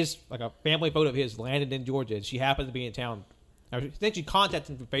his like a family photo of his landed in Georgia, and she happened to be in town. I think she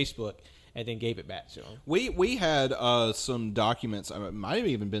contacted him from Facebook and then gave it back to him. We had some documents. It might have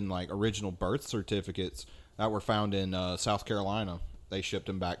even been like original birth certificates that were found in South Carolina. They shipped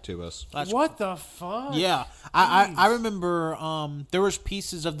them back to us. What the fuck? Yeah, I remember there was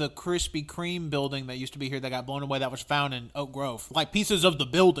pieces of the Krispy Kreme building that used to be here that got blown away that was found in Oak Grove. Like pieces of the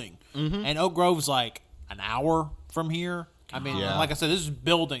building. Mm-hmm. And Oak Grove's like an hour from here. I mean, like I said, this is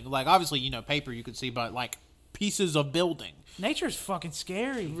building. Like obviously, paper you could see, but like pieces of building. Nature's fucking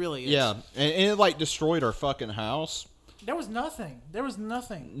scary. It really is. Yeah, and it like destroyed our fucking house. There was nothing.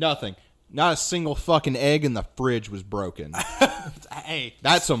 Nothing. Not a single fucking egg in the fridge was broken. Hey.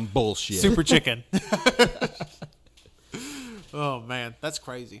 That's some bullshit. Super chicken. Oh, man. That's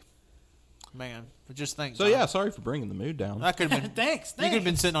crazy. Man. Just think. So, yeah, sorry for bringing the mood down. That could have been. Thanks. You could have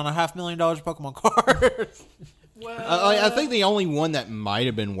been sitting on $500,000 Pokemon cards. Well, I think the only one that might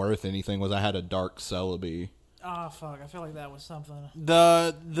have been worth anything was I had a Dark Celebi. Oh, fuck. I feel like that was something.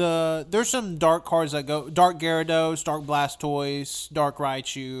 There's some dark cards that go. Dark Gyarados, Dark Blastoise, Dark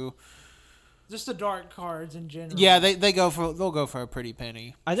Raichu. Just the dark cards in general. Yeah, they'll go for a pretty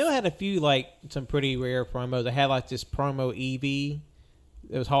penny. I know I had a few like some pretty rare promos. I had like this promo Eevee.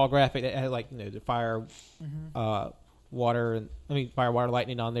 It was holographic. It had like the fire, water, fire, water,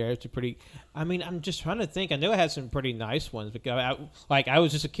 lightning on there. It's a pretty. I mean, I'm just trying to think. I know I had some pretty nice ones because I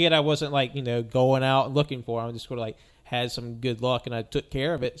was just a kid. I wasn't like going out and looking for them. I just sort of like had some good luck and I took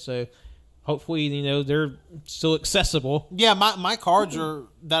care of it. So. Hopefully, they're still accessible. Yeah, my cards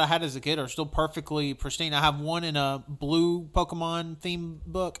that I had as a kid are still perfectly pristine. I have one in a blue Pokemon theme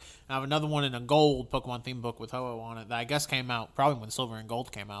book. And I have another one in a gold Pokemon theme book with Ho-Oh on it that I guess came out probably when Silver and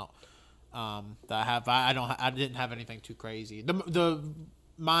Gold came out. That I have. I didn't have anything too crazy.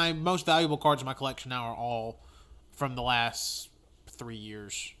 My most valuable cards in my collection now are all from the last 3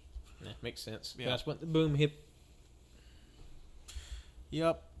 years. Yeah, makes sense. Yeah. That's when the boom hit.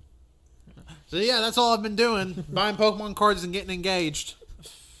 Yep. So yeah, that's all I've been doing: buying Pokemon cards and getting engaged.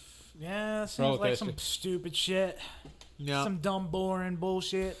 Yeah, seems Roller like coaster. some stupid shit. Yeah, Some dumb, boring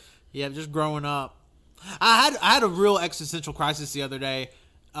bullshit. yeah, just growing up. I had a real existential crisis the other day.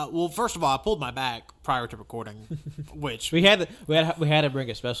 Well, first of all, I pulled my back prior to recording, which We had to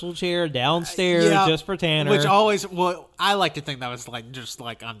bring a special chair downstairs Yeah, just for Tanner. Which always, well, I like to think that was like just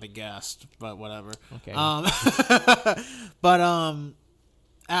like I'm the guest, but whatever. Okay. But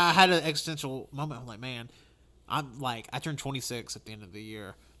I had an existential moment. I'm like, man, I turned 26 at the end of the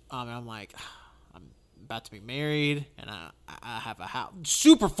year, and I'm like, I'm about to be married, and I have a house.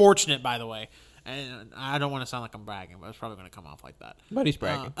 Super fortunate, by the way. And I don't want to sound like I'm bragging, but it's probably going to come off like that. But he's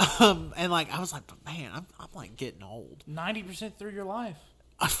bragging. And like I was like, but man, I'm like getting old. 90% through your life.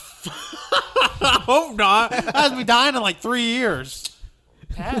 I hope not. I have to be dying in like 3 years.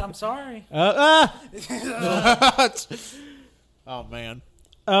 Pat, I'm sorry. Oh man.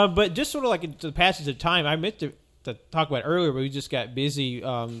 But just sort of like the passage of time, I meant to talk about it earlier, but we just got busy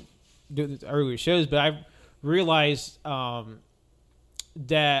doing the earlier shows. But I realized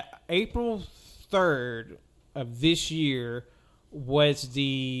that April 3rd of this year was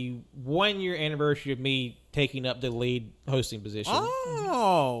the 1 year anniversary of me taking up the lead hosting position.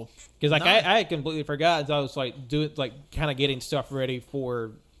 Oh. Because like nice. I had completely forgotten. So I was like doing kind of getting stuff ready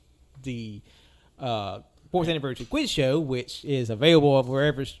for the 4th anniversary quiz show, which is available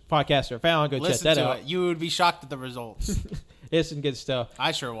wherever podcasts are found. Go Listen check that to out. it. You would be shocked at the results. It's some good stuff.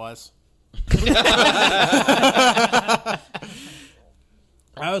 I sure was.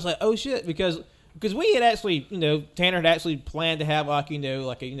 I was like, oh shit, because we had actually, Tanner had actually planned to have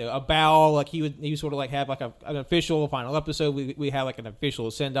a bow, like he would sort of like have like an official final episode. We had like an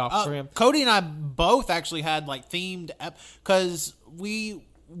official send off for him. Cody and I both actually had like themed because we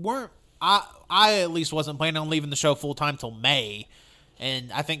weren't. I at least wasn't planning on leaving the show full time till May,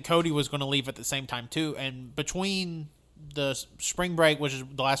 and I think Cody was going to leave at the same time too. And between the spring break, which is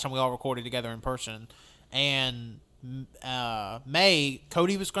the last time we all recorded together in person, and May,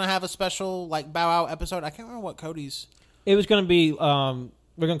 Cody was going to have a special like bow out episode. I can't remember what Cody's. It was going to be we're going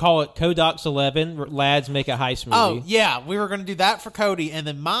to call it Codox 11. Lads make a heist movie. Oh yeah, we were going to do that for Cody, and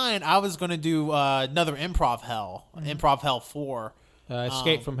then mine, I was going to do another Improv Hell, Improv Hell 4.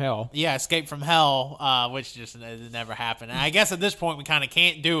 Escape from Hell. Yeah, Escape from Hell, which just never happened. And I guess at this point we kind of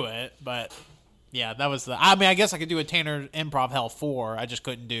can't do it, but yeah, that was I guess I could do a Tanner Improv Hell 4. I just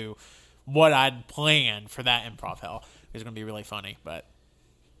couldn't do what I'd planned for that Improv Hell. It was going to be really funny, but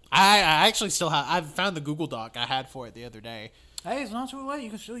I actually still have. I found the Google Doc I had for it the other day. Hey, it's not too late. You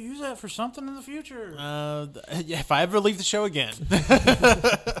can still use that for something in the future. If I ever leave the show again,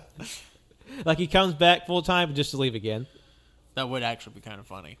 Like he comes back full time just to leave again. that would actually be kind of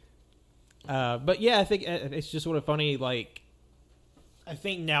funny. But yeah, I think it's just sort of funny. Like, I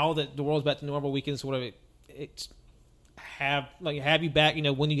think now that the world's back to normal, we can sort of have you back.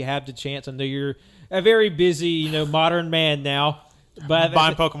 When you have the chance. I know you're a very busy, modern man now. But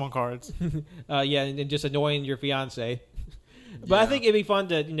Buying Pokemon cards. yeah, and just annoying your fiance. But I think it'd be fun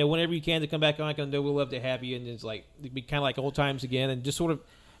to, whenever you can, to come back on. I know we'd love to have you, and it's like it'd be kind of like old times again, and just sort of.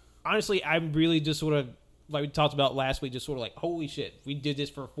 Honestly, I'm really just sort of like we talked about last week, just sort of like, holy shit, we did this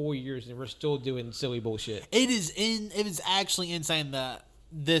for 4 years and we're still doing silly bullshit. It is actually insane that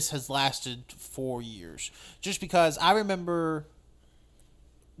this has lasted 4 years. Just because I remember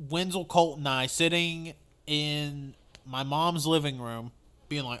Wenzel, Colt, and I sitting in my mom's living room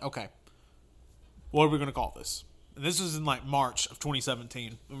being like, okay, what are we going to call this? And this was in like March of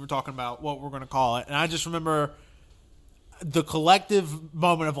 2017. We were talking about what we're going to call it. And I just remember the collective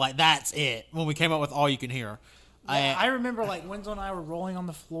moment of like, that's it, when we came up with All You Can Hear. I remember like Wenzel and I were rolling on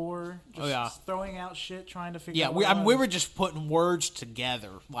the floor, just throwing out shit, trying to figure out. Yeah, we were just putting words together,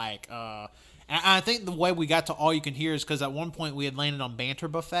 like. And I think the way we got to All You Can Hear is because at one point we had landed on Banter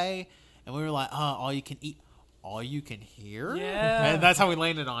Buffet, and we were like, all you can eat, all you can hear. Yeah, and that's how we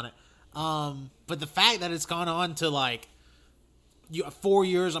landed on it. But the fact that it's gone on to like 4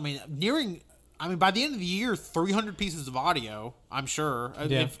 years, by the end of the year, 300 pieces of audio, I'm sure,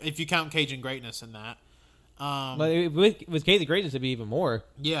 if you count Cajun Greatness in that. But with Cajun Greatness, it'd be even more.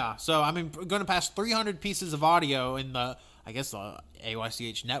 Yeah, so we're going to pass 300 pieces of audio in the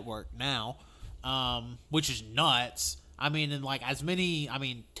AYCH network now, which is nuts. In like as many,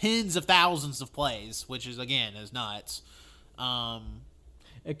 tens of thousands of plays, which is again is nuts.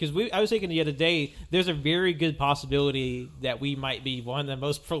 Because I was thinking the other day, there's a very good possibility that we might be one of the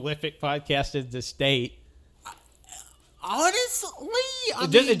most prolific podcasts in the state. Honestly, I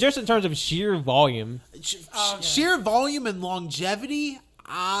Just, mean, just in terms of sheer volume. sheer volume and longevity,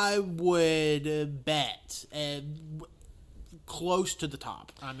 I would bet close to the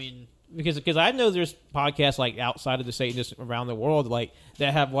top. I mean, Because I know there's podcasts like outside of the state, just around the world, like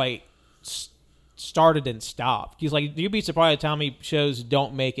that have like started and stopped. Because like you'd be surprised at how many shows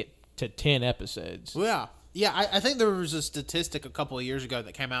don't make it to 10 episodes. yeah. I think there was a statistic a couple of years ago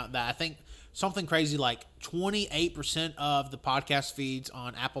that came out that I think something crazy like 28% of the podcast feeds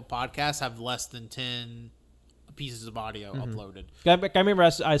on Apple Podcasts have less than 10 pieces of audio uploaded. I remember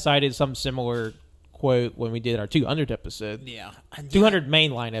I cited some similar quote when we did our 200th episode. Yeah, 200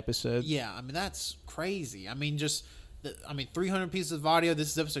 mainline episode. Yeah, I mean that's crazy. I mean 300 pieces of audio. This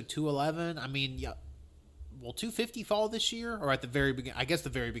is episode 211. I mean, yeah. Will 250 fall this year, or at the very beginning? I guess the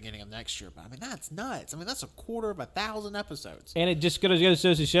very beginning of next year. But I mean, that's nuts. I mean, that's 250,000 episodes. And it just goes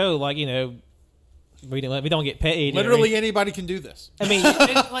to show, like, you know, we don't get paid. Literally anybody can do this. I mean,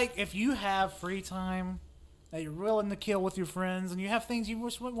 It's like if you have free time that you're willing to kill with your friends, and you have things you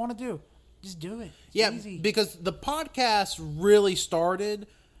just want to do, just do it. It's easy. Because the podcast really started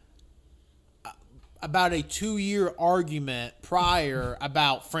about a 2-year argument prior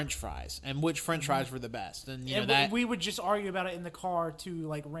about French fries and which French fries were the best, and you know And that we would just argue about it in the car to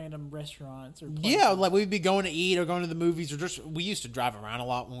like random restaurants or places. yeah, like we'd be going to eat or going to the movies or just we used to drive around a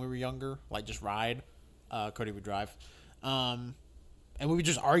lot when we were younger, like just ride. Cody would drive, and we would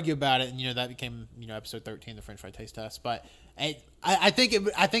just argue about it, and you know that became episode 13, the French fry taste test. But I think it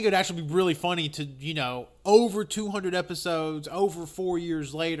would actually be really funny to over 200 episodes, over 4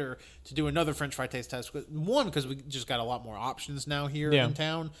 years later, to do another French fry taste test. One, because we just got a lot more options now here in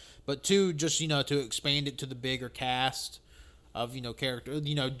town, but two, just to expand it to the bigger cast of character.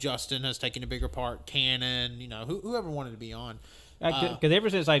 Justin has taken a bigger part. Cannon, whoever wanted to be on. because ever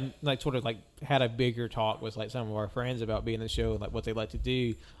since I had a bigger talk with like some of our friends about being in the show and like what they like to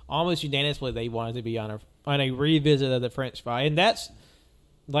do, almost unanimously they wanted to be on a revisit of the French fry, and that's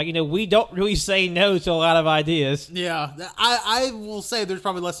like we don't really say no to a lot of ideas. Yeah, I will say there's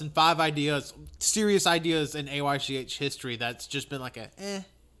probably less than 5 serious ideas in AYCH history that's just been like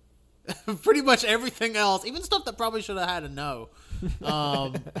pretty much everything else, even stuff that probably should have had a no,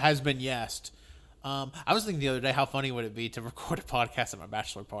 has been yes. I was thinking the other day, how funny would it be to record a podcast at my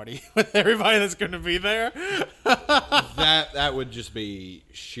bachelor party with everybody that's going to be there? That would just be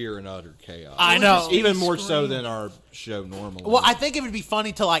sheer and utter chaos. I know. Even more so than our show normally. Well, I think it would be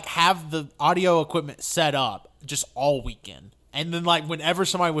funny to like have the audio equipment set up just all weekend. And then, like, whenever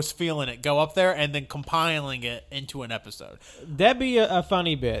somebody was feeling it, go up there and then compiling it into an episode. That'd be a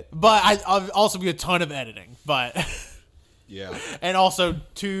funny bit. But I'd also be a ton of editing. But yeah. and also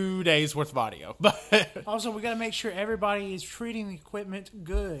 2 days worth of audio. But Also, we got to make sure everybody is treating the equipment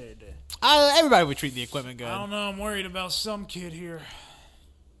good. everybody would treat the equipment good. I don't know. I'm worried about some kid here.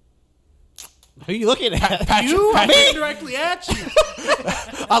 Who are you looking at? I'm looking directly at you.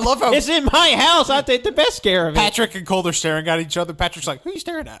 I love how It's in my house. I take the best care of it. Patrick and Cole are staring at each other. Patrick's like, "Who are you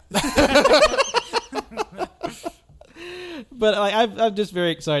staring at?" But like, I'm just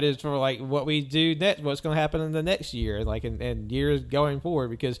very excited for like what we do next, what's going to happen in the next year, like and years going forward.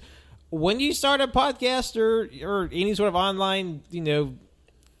 Because when you start a podcast or any sort of online,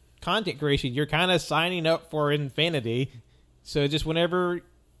 content creation, you're kind of signing up for infinity. So just whenever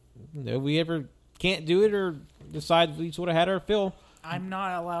we ever can't do it or decide we sort of had our fill. I'm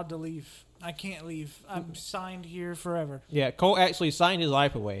not allowed to leave. I can't leave. I'm signed here forever. Yeah, Cole actually signed his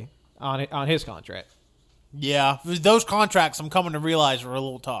life away on his contract. Yeah, those contracts I'm coming to realize are a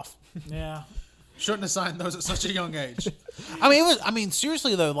little tough. Yeah. Shouldn't have signed those at such a young age. I mean,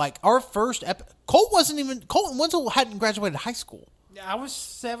 seriously though, like our first Colt and Wenzel hadn't graduated high school. I was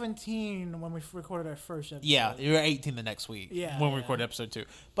 17 when we recorded our first episode. Yeah, you were 18 the next week. Yeah, when we yeah. recorded episode 2.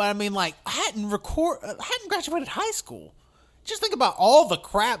 But I mean, like, I hadn't graduated high school. Just think about all the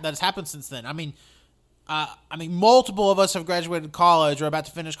crap that's happened since then. I mean, multiple of us have graduated college or about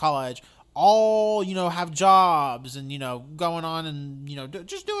to finish college. All have jobs and going on and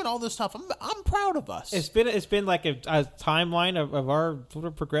just doing all this stuff. I'm proud of us. It's been like a timeline of our sort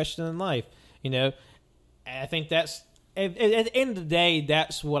of progression in life. I think that's at the end of the day,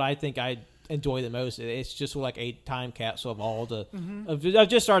 that's what I think I enjoy the most. It's just like a time capsule of all the of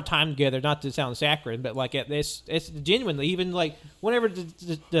just our time together. Not to sound saccharine, but like it's genuinely even like whenever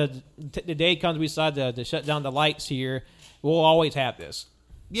the day comes we decide to shut down the lights here, we'll always have this.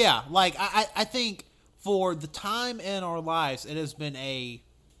 Yeah, like I think for the time in our lives, it has been a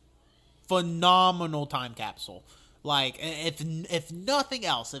phenomenal time capsule. Like if nothing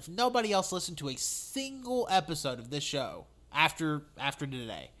else, if nobody else listened to a single episode of this show after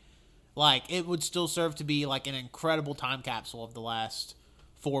today, Like, it would still serve to be like an incredible time capsule of the last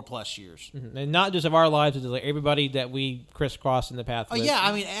 4+ years. And not just of our lives, but like everybody that we crisscross in the path. Oh with. yeah,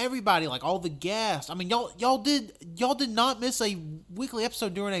 I mean everybody, like all the guests. I mean y'all did not miss a weekly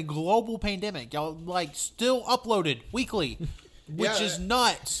episode during a global pandemic. Y'all like still uploaded weekly, which Yeah. is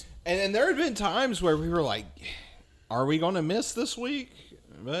nuts. And there had been times where we were like, are we going to miss this week?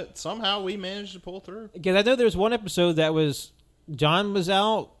 But somehow we managed to pull through. Because I know there's one episode that was John was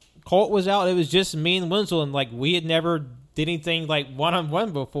out, Colt was out. It was just me and Wenzel, and like we had never did anything like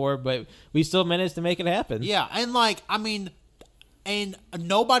one-on-one before, but we still managed to make it happen. Yeah, and like I mean, and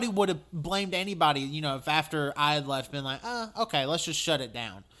nobody would have blamed anybody, you know, if after I had left, been like, okay, let's just shut it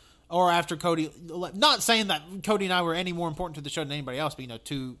down. Or after Cody, not saying that Cody and I were any more important to the show than anybody else, but you know,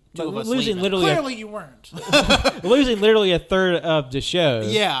 two of us losing leaving. literally, Clearly, you weren't. losing literally a third of the show.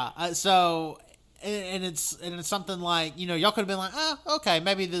 Yeah, so and it's something like, you know, y'all could have been like, okay,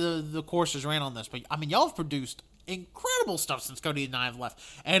 maybe the courses ran on this, but I mean, y'all have produced incredible stuff since Cody and I have left,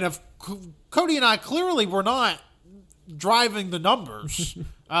 and if Cody and I clearly were not driving the numbers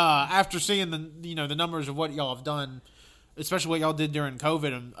after seeing the numbers of what y'all have done, especially what y'all did during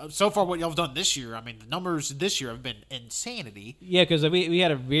COVID, and so far what y'all have done this year. I mean, the numbers this year have been insanity. Yeah, because we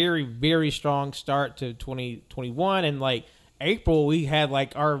had a very, very strong start to 2021, and like April, we had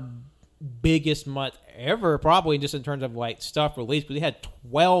like our biggest month ever, probably just in terms of like stuff released. But we had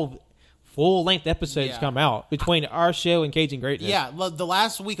 12 full-length episodes come out between our show and Cajun Greatness. Yeah, the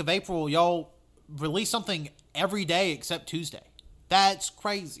last week of April, y'all released something every day except Tuesday. That's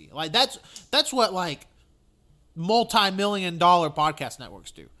crazy. Like that's what like multi-million-dollar podcast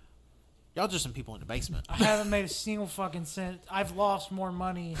networks do. Y'all just some people in the basement. I haven't made a single fucking cent. I've lost more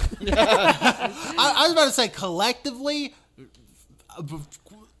money. I was about to say collectively,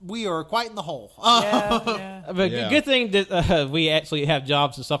 we are quite in the hole. Yeah. But Yeah. good thing that we actually have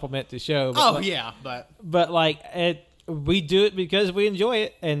jobs to supplement the show. But But like we do it because we enjoy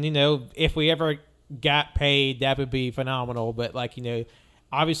it, and you know, if we ever got paid, that would be phenomenal. But like, you know,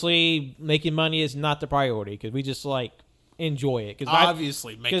 obviously making money is not the priority because we just like enjoy it.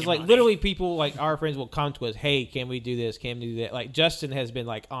 obviously making because like money. literally people like our friends will come to us, hey, can we do this? Can we do that? Like Justin has been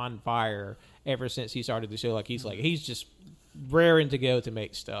like on fire ever since he started the show. Like he's just raring to go to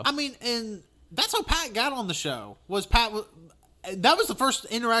make stuff. I mean, and that's how Pat got on the show. That was the first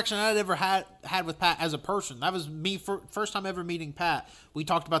interaction I'd ever had with Pat as a person. That was me first time ever meeting Pat. We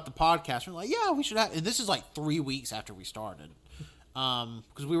talked about the podcast. We're like, yeah, we should have. And this is like 3 weeks after we started,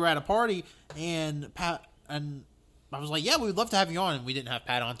 because we were at a party and Pat and I was like, yeah, we would love to have you on, and we didn't have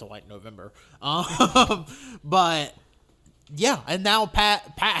Pat on until like November. But yeah, and now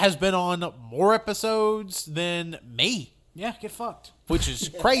Pat has been on more episodes than me, Yeah, get fucked. which is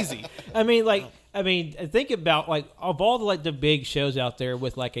crazy. I mean, think about like of all the like the big shows out there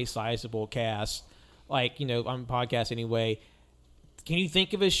with like a sizable cast, like you know on podcasts anyway. Can you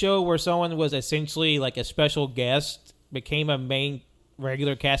think of a show where someone was essentially like a special guest, became a main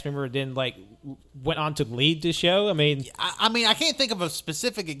regular cast member, then like went on to lead the show? I mean, I can't think of a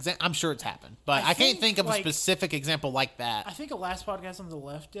specific example. I'm sure it's happened, but I can't think of a specific example like that. I think the last podcast on the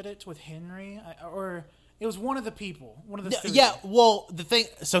left did it with Henry, or it was one of the people, one of the three. Yeah, well, the thing.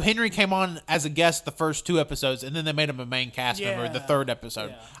 So Henry came on as a guest the first 2 episodes, and then they made him a main cast member the 3rd episode.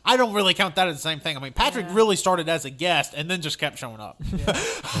 Yeah. I don't really count that as the same thing. I mean, Patrick really started as a guest and then just kept showing up.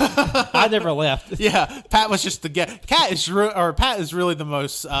 I never left. Yeah, Pat was just the guest. Pat is really the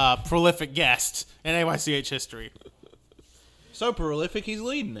most prolific guest in AYCH history. So prolific, he's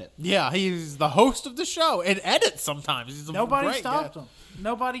leading it. Yeah, he's the host of the show and edits sometimes. He's a Nobody great stopped guest. him.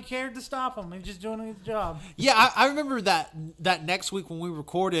 Nobody cared to stop him. He was just doing his job. Yeah, I remember that next week when we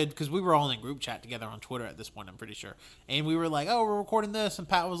recorded, because we were all in a group chat together on Twitter at this point, I'm pretty sure. And we were like, oh, we're recording this. And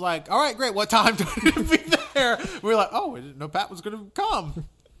Pat was like, all right, great. What time do we need to be there? We were like, oh, we didn't know Pat was going to come.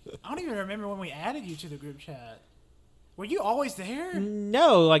 I don't even remember when we added you to the group chat. Were you always there?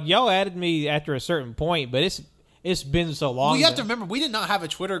 No, like y'all added me after a certain point, but it's been so long. Well, you have to remember, we did not have a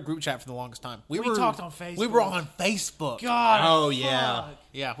Twitter group chat for the longest time. We talked on Facebook. We were on Facebook. God. Oh, yeah. fuck.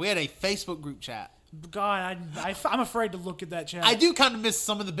 Yeah, we had a Facebook group chat. God, I'm afraid to look at that chat. I do kind of miss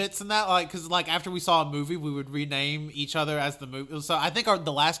some of the bits in that, like, because like after we saw a movie, we would rename each other as the movie. So I think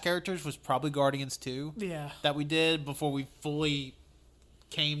the last characters was probably Guardians 2. Yeah. That we did before we fully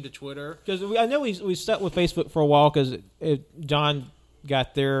came to Twitter. Because I know we stuck with Facebook for a while because John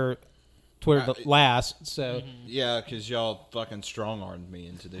got their Twitter last. So Yeah, because y'all fucking strong-armed me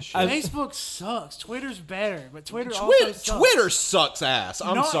into this shit. Facebook sucks. Twitter's better, but Twitter also sucks. Twitter sucks ass.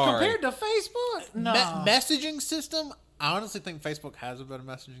 I'm Not sorry. compared to Facebook. No. Messaging system. I honestly think Facebook has a better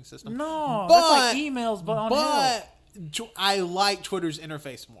messaging system. No, But- that's like emails, but on hell. But I like Twitter's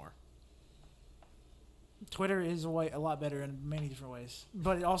interface more. Twitter is a lot better in many different ways,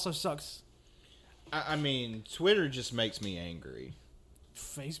 but it also sucks. I mean, Twitter just makes me angry.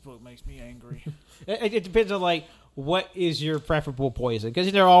 Facebook makes me angry. It depends on like what is your preferable poison,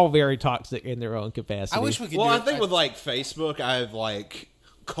 because they're all very toxic in their own capacity. I wish we could. Well, do I it. think with like Facebook, I've like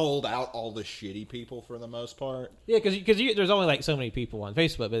culled out all the shitty people for the most part. Yeah, because there's only like so many people on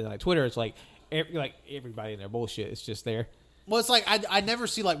Facebook, but like Twitter, it's like everybody in their bullshit. It's just there. Well, it's like I never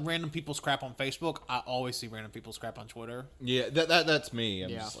see like random people's crap on Facebook. I always see random people's crap on Twitter. Yeah, that's me. I'm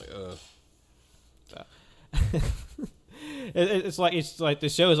Yeah. just like, ugh. It's like the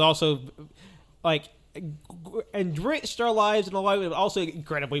show is also like enriched our lives in a way, but also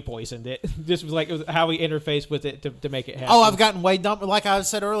incredibly poisoned it. Just was like it was how we interface with it to make it happen. Oh, I've gotten way dumber. Like I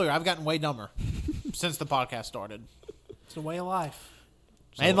said earlier, I've gotten way dumber since the podcast started. It's a way of life.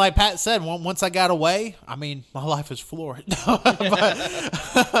 And like Pat said, once I got away, I mean, my life is floored.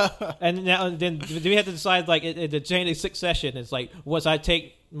 And now then, do we have to decide like in the chain of succession? It's like once I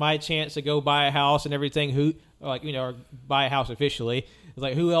take my chance to go buy a house and everything, or buy a house officially, it's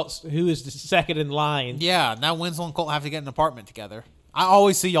like who is the second in line? Yeah, now Winslow and Colt have to get an apartment together. I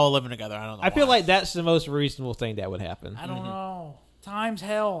always see y'all living together. I don't know. I feel why. like that's the most reasonable thing that would happen. I don't know. Time's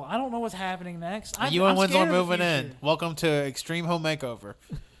hell. I don't know what's happening next. you and I'm Winslow are scared of the moving in. future. Welcome to Extreme Home Makeover.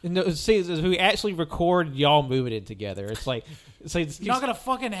 No, see, we actually record y'all moving in together. It's like You're not gonna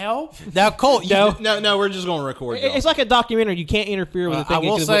fucking help. Now, Colt, No. No, we're just gonna record. y'all. It's like a documentary. You can't interfere with the thing. I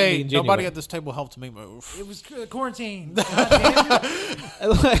will because it wouldn't say be genuine. nobody at this table helped me move. It was quarantine. God damn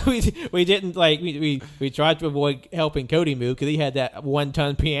it. we didn't like we tried to avoid helping Cody move because he had that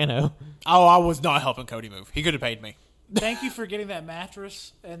 1-ton piano. Oh, I was not helping Cody move. He could have paid me. Thank you for getting that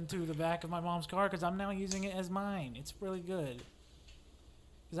mattress into the back of my mom's car because I'm now using it as mine. It's really good.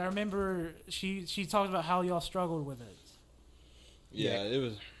 Because I remember she talked about how y'all struggled with it. Yeah,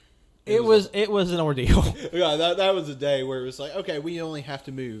 It was an ordeal. Yeah, that was a day where it was like, okay, we only have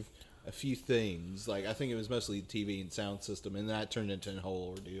to move a few things. Like I think it was mostly the TV and sound system, and that turned into a whole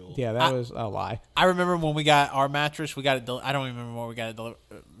ordeal. Yeah, that was a lie. I remember when we got our mattress, we got it. I don't even remember where we got it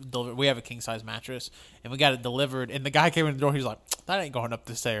delivered. We have a king size mattress, and we got it delivered. And the guy came in the door. He was like, "That ain't going up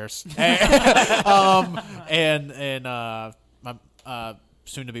the stairs." and my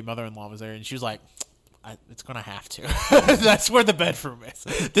soon to be mother in law was there, and she was like, "It's gonna have to." That's where the bedroom is.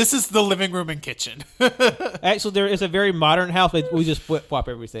 This is the living room and kitchen. Actually, there is a very modern house, but we just flip flop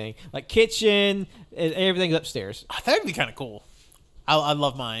everything. Like kitchen, everything's upstairs. That'd be kind of cool. I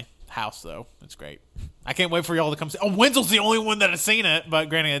love my house though. It's great. I can't wait for y'all to come see. Oh, Wenzel's the only one that has seen it, but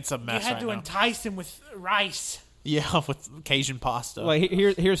granted, it's a You mess had right to now. entice him with rice. Yeah, with Cajun pasta. Like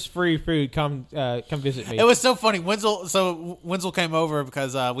here's free food. Come visit me. It was so funny. Wenzel came over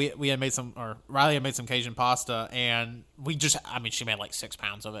because we had made Riley had made some Cajun pasta, and she made like 6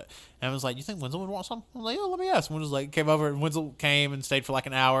 pounds of it. And I was like, "You think Wenzel would want some?" I was like, "Yeah, let me ask." Wenzel like came over, and Wenzel came and stayed for like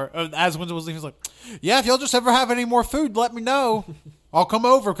an hour. As Wenzel was leaving, he was like, "Yeah, if y'all just ever have any more food, let me know. I'll come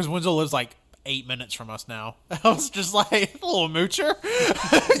over." Because Wenzel lives like 8 minutes from us now. I was just like, a little moocher.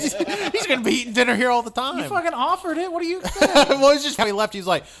 He's gonna be eating dinner here all the time. You fucking offered it. What do you expect? Well, it's just how he left. He's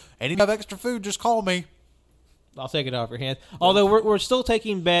like, "Any have extra food, just call me." I'll take it off your hands. Although we're still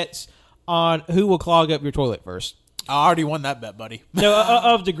taking bets on who will clog up your toilet first. I already won that bet, buddy. No,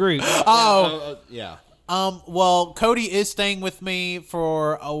 of the group. Yeah. Well, Cody is staying with me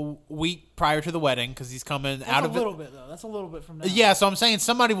for a week prior to the wedding because he's coming That's out a of little it. bit though. That's a little bit from now. Yeah, so I'm saying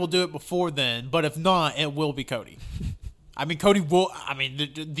somebody will do it before then, but if not, it will be Cody. I mean, Cody will. I mean,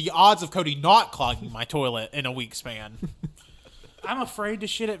 the odds of Cody not clogging my toilet in a week span. I'm afraid to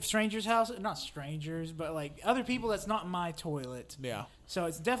shit at strangers' houses. Not strangers, but like other people that's not my toilet. Yeah. So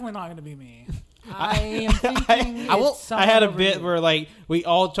it's definitely not going to be me. I am thinking I will- it's someone I had a over bit here. where like we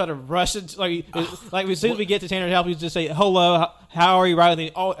all try to rush it, like as soon as we get to Tanner's house, we just say hello, how are you, right? And they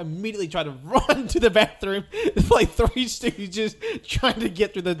all immediately try to run to the bathroom. It's like 3 stooges trying to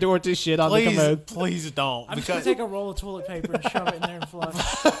get through the door to shit on the commode. Please don't. I'm just going to take a roll of toilet paper and shove it in there and flush.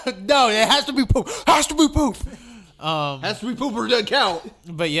 No, it has to be poop. Has to be poop. Has to be pooper to count.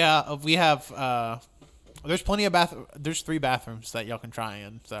 But yeah, we have. There's plenty of There's 3 bathrooms that y'all can try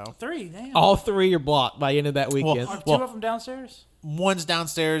in. So 3, damn. All 3 are blocked by the end of that weekend. Are 2 well- of them downstairs? one's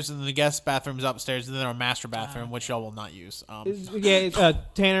downstairs, and the guest bathroom's upstairs, and then our master bathroom, which y'all will not use. Yeah,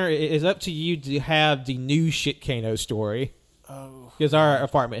 Tanner, it is up to you to have the new shit Kano story. Oh, because our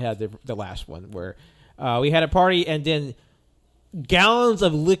apartment had the last one where we had a party and then gallons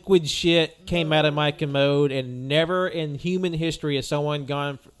of liquid shit came out of my commode, and never in human history has someone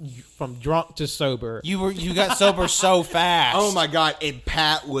gone from drunk to sober. You got sober so fast. Oh my god! And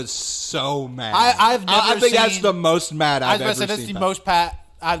Pat was so mad. I've never I think that's seen- the most mad I I've was about to say ever that's seen. the Pat. most Pat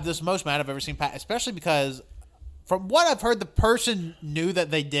the most mad I've ever seen Pat, especially because from what I've heard, the person knew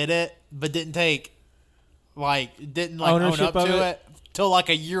that they did it, but didn't own Ownership up of to it? it till like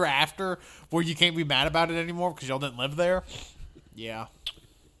a year after, where you can't be mad about it anymore because y'all didn't live there. Yeah.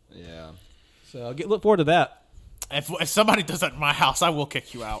 Yeah. So look forward to that. If somebody does that in my house, I will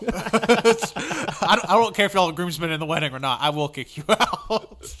kick you out. I don't care if y'all are groomsmen in the wedding or not. I will kick you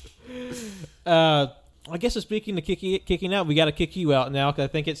out. I guess speaking of kicking out, we got to kick you out now because I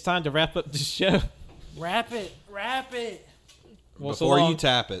think it's time to wrap up the show. Wrap it. Well, so Before you long.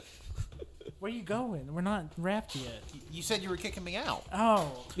 tap it. Where you going? We're not wrapped yet. You said you were kicking me out.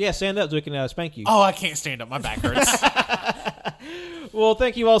 Oh. Yeah, stand up so we can spank you. Oh, I can't stand up. My back hurts. Well,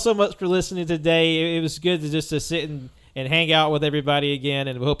 thank you all so much for listening today. It was good to sit and hang out with everybody again,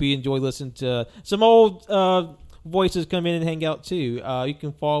 and we hope you enjoy listening to some old voices come in and hang out too. You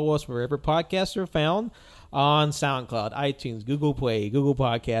can follow us wherever podcasts are found on SoundCloud, iTunes, Google Play, Google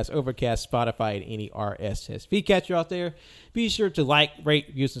Podcasts, Overcast, Spotify, and any RSS feed catcher out there. Be sure to like, rate,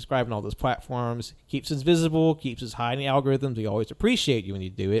 review, subscribe on all those platforms. Keeps us visible, keeps us high in the algorithms. We always appreciate you when you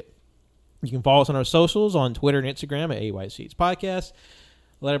do it. You can follow us on our socials on Twitter and Instagram at AYC's Podcast,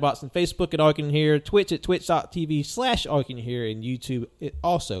 Letterboxd and Facebook at All You Can Hear, Twitch at twitch.tv/All You Can Hear, and YouTube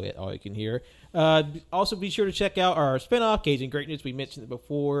also at All You Can Hear. Also, be sure to check out our spinoff, Cajun Greatness. We mentioned it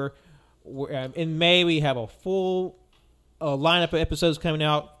before. In May, we have a full lineup of episodes coming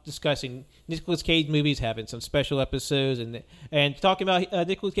out discussing Nicolas Cage movies, having some special episodes, and talking about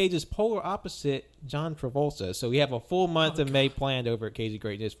Nicolas Cage's polar opposite, John Travolta. So we have a full month of May planned over at Cajun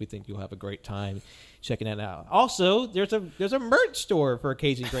Greatness. We think you'll have a great time checking that out. Also, there's a merch store for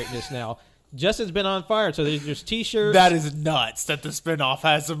Cajun Greatness now. Justin's been on fire, so there's T-shirts. That is nuts that the spinoff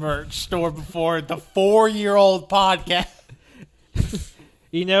has a merch store before the 4-year-old podcast.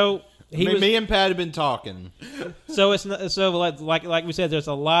 You know, Me and Pat have been talking. so it's not, so like we said, there's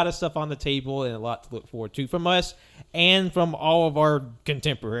a lot of stuff on the table and a lot to look forward to from us and from all of our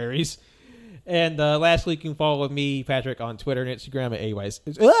contemporaries. And lastly, you can follow me, Patrick, on Twitter and Instagram at AYS.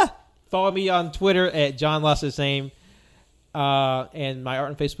 Follow me on Twitter at John Lost His Name, and my art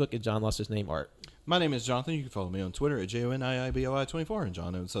on Facebook at John Lost His Name Art. My name is Jonathan. You can follow me on Twitter at JONIIBOI24 and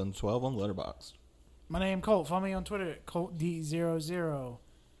John Owen 12 on Letterboxd. My name Colt. Follow me on Twitter at ColtD00.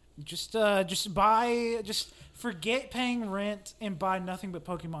 Just forget paying rent and buy nothing but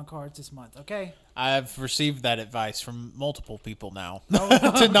Pokemon cards this month, okay? I've received that advice from multiple people now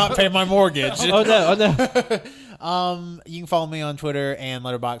to not pay my mortgage. Oh no! You can follow me on Twitter and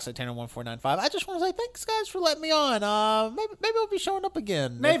Letterboxd at Tanner1495. I just want to say thanks, guys, for letting me on. Maybe I'll be showing up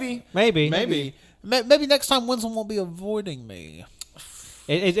again. Maybe. Maybe. Maybe next time Winslow won't be avoiding me.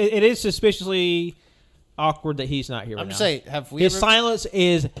 It is suspiciously awkward that he's not here right I'm now. just saying, His silence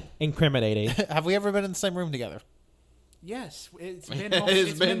is incriminating. have we ever been in the same room together? Yes, it's been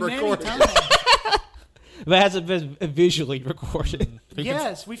many recorded. times. But it hasn't been visually recorded.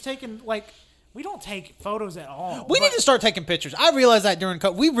 Yes, we've taken we don't take photos at all. We need to start taking pictures. I realized that during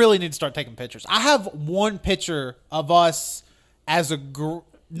COVID. We really need to start taking pictures. I have one picture of us as a group,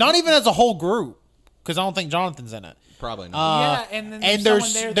 not even as a whole group, because I don't think Jonathan's in it. Probably not. Yeah, and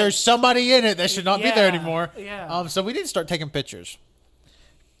then there's somebody in it that should not be there anymore. Yeah. So we need to start taking pictures.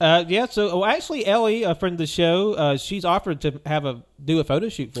 So actually, Ellie, a friend of the show, she's offered to do a photo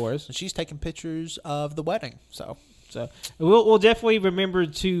shoot for us. And she's taking pictures of the wedding. So we'll definitely remember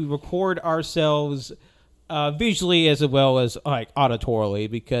to record ourselves visually as well as auditorily,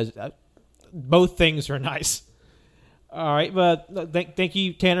 because both things are nice. All right, but thank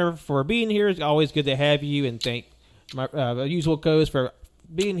you, Tanner, for being here. It's always good to have you, and thank my usual co-host for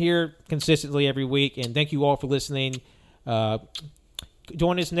being here consistently every week, and thank you all for listening.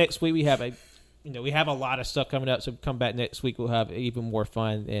 Join us next week. We have a lot of stuff coming up, so come back next week. We'll have even more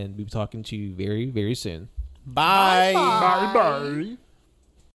fun, and we'll be talking to you very, very soon. bye. Bye.